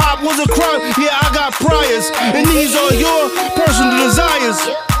 If hip hop was a crime, yeah, I got priors. And these are your personal desires.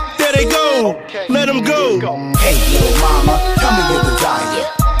 There they go, let them go. Hey, little mama, tell me your desire.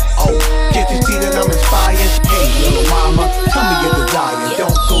 Oh, get you see that I'm inspired. Hey, little mama, tell me your desire.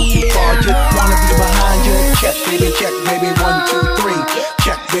 Don't go too far, just wanna be behind you. Check, baby, 1, 2, 3.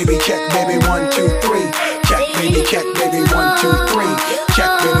 Check, baby, 1, 2, 3. Check, baby, 1, 2, 3.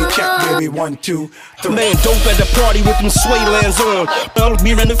 Check, baby, 1, 2, 3. Man, dope at the party with them suede lands on. I'll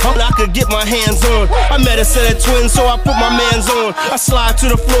be in the phone, I could get my hands on. I met a set of twins, so I put my mans on. I slide to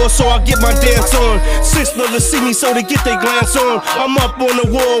the floor, so I get my dance on. 6 love to see me, so they get their glance on. I'm up on the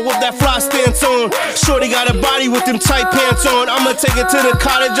wall with that fly stance on. Shorty got a body with them tight pants on. I'ma take it to the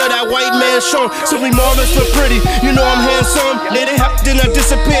cottage of that white man Sean. Simply marvelous but pretty, you know I'm handsome. They hopped, then I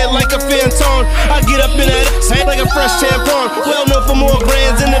disappeared like a phantom. I get up in that ass like a fresh tampon. Well known for more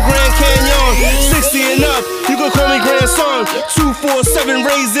grands in the Grand Canyon. 6 Easy enough, you can call me grandson. 247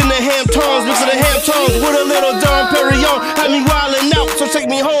 raised in the Hamptons, mixing the Hamptons with a little Dom Perignon. Had me wildin' out, so take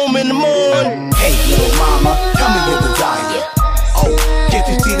me home in the morning. Hey, little mama, tell me your desire. Oh, can't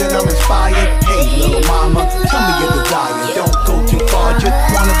you see that I'm inspired? Hey, little mama, tell me your desire. Don't go too far, just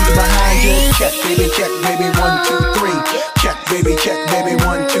wanna be behind you. Check, baby, 1, 2, 3. Check, baby,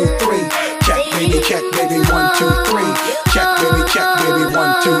 1, 2, 3. Check, baby, 1, 2, 3. Check, baby,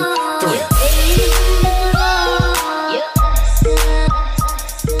 1, 2, 3.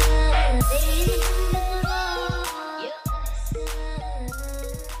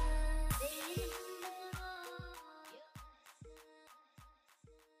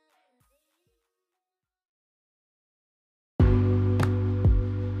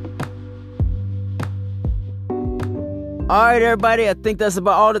 All right, everybody, I think that's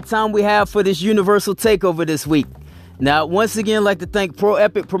about all the time we have for this Universal Takeover this week. Now, once again, I'd like to thank Pro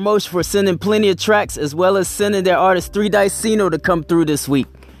Epic Promotion for sending plenty of tracks, as well as sending their artist 3 Dicino to come through this week.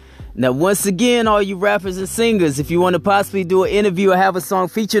 Now, once again, all you rappers and singers, if you want to possibly do an interview or have a song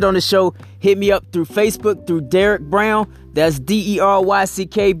featured on the show, hit me up through Facebook through Derek Brown, that's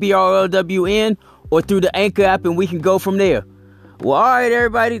DERYCKBRLWN, or through the Anchor app, and we can go from there. Well, all right,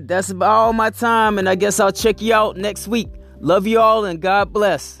 everybody, that's about all my time, and I guess I'll check you out next week. Love you all, and God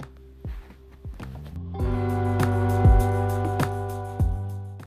bless.